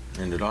tool.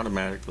 And it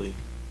automatically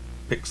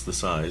picks the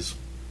size.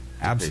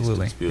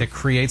 Absolutely. It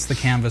creates the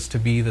canvas to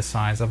be the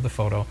size of the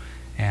photo,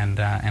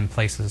 and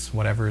places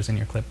whatever is in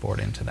your clipboard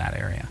into that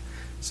area.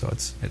 So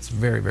it's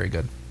very, very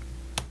good.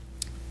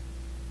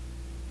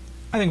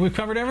 I think we've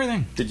covered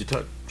everything. Did you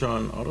touch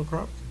on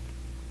autocrop?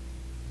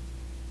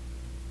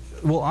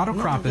 Well,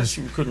 autocrop is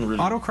really...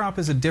 autocrop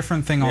is a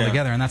different thing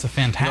altogether, and that's a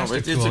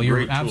fantastic tool.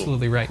 You're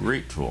absolutely right.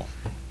 Great tool.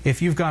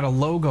 If you've got a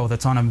logo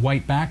that's on a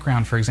white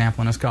background, for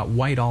example, and it's got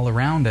white all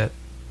around it,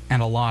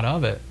 and a lot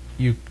of it,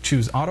 you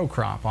choose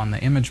autocrop on the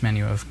image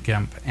menu of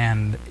GIMP,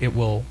 and it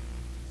will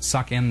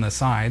suck in the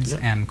sides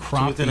and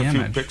crop the image.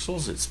 Within a few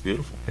pixels, it's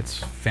beautiful. It's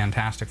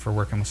fantastic for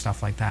working with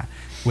stuff like that.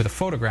 With a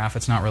photograph,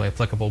 it's not really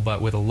applicable,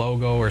 but with a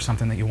logo or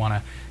something that you want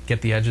to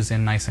get the edges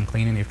in nice and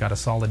clean, and you've got a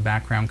solid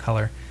background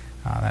color,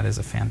 that is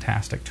a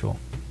fantastic tool.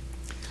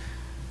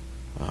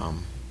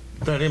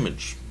 That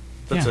image,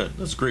 that's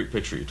a great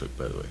picture you took,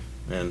 by the way.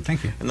 And,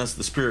 thank you. And that's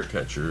the spirit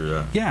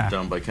catcher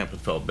down by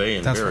Kempenfeld Bay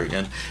in That's Barrie. right.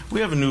 And we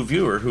have a new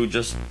viewer who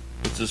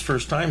it's his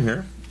first time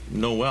here,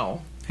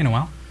 Noel. Hey,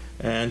 Noel.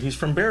 And he's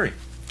from Barrie.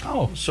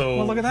 Oh, so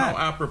well, look at that.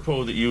 How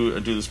apropos that you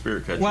do the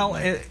spirit catcher. Well,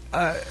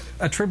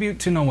 a tribute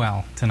to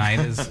Noel tonight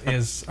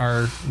is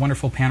our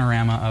wonderful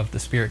panorama of the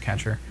spirit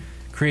catcher,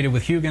 created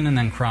with Hugin and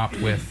then cropped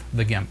with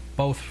the GIMP.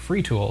 Both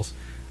free tools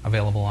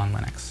available on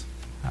Linux.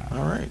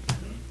 All right.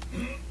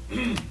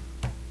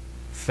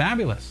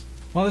 Fabulous.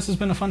 Well, this has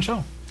been a fun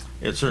show.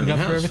 It certainly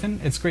has. For everything.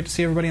 It's great to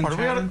see everybody in the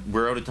chat room.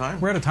 We're out of time?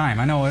 We're out of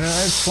time. I know. It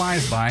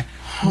flies by.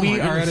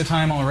 We are out of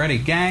time already.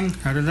 Gang.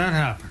 How did that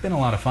happen? Been a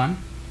lot of fun.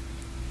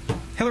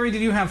 Hillary,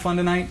 did you have fun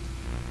tonight?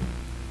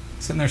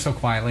 Sitting there so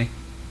quietly.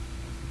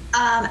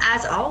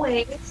 As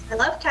always, I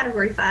love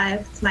Category 5.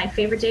 It's my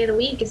favorite day of the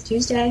week. It's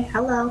Tuesday.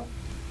 Hello.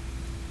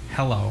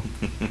 Hello.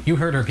 You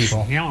heard her,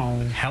 people.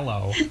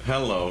 Hello.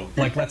 Hello.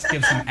 Like, let's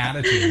give some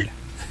attitude.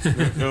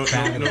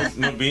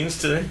 No beans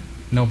today?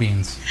 No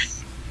beans.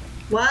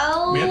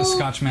 Well, we had the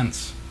Scotch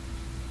mints.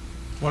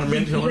 Want a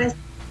mint, Hillary?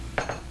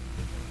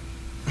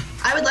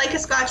 I would like a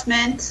Scotch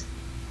mint.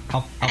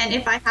 And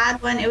if I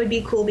had one, it would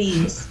be Cool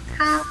Beans.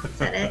 Ha,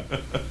 said it.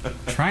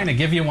 Trying to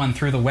give you one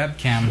through the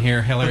webcam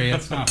here, Hillary.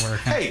 It's not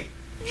working. Hey,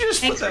 you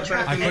just put that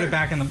back in there. I put it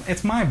back in the...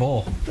 It's my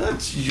bowl.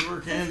 That's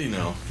your candy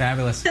now.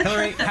 Fabulous.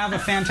 Hillary, have a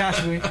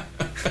fantastic week.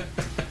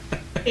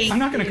 I'm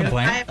not going to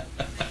complain.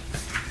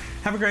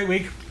 Have a great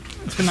week.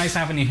 It's been nice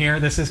having you here.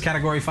 This is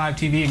Category 5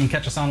 TV. You can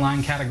catch us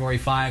online.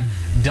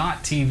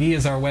 Category5.tv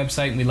is our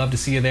website, and we'd love to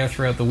see you there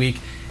throughout the week.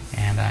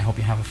 And I hope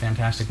you have a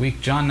fantastic week.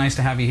 John, nice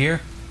to have you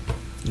here.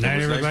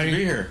 Night, everybody. Nice to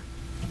be here.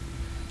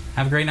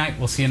 Have a great night.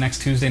 We'll see you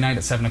next Tuesday night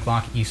at 7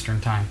 o'clock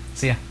Eastern Time.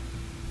 See ya.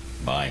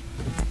 Bye.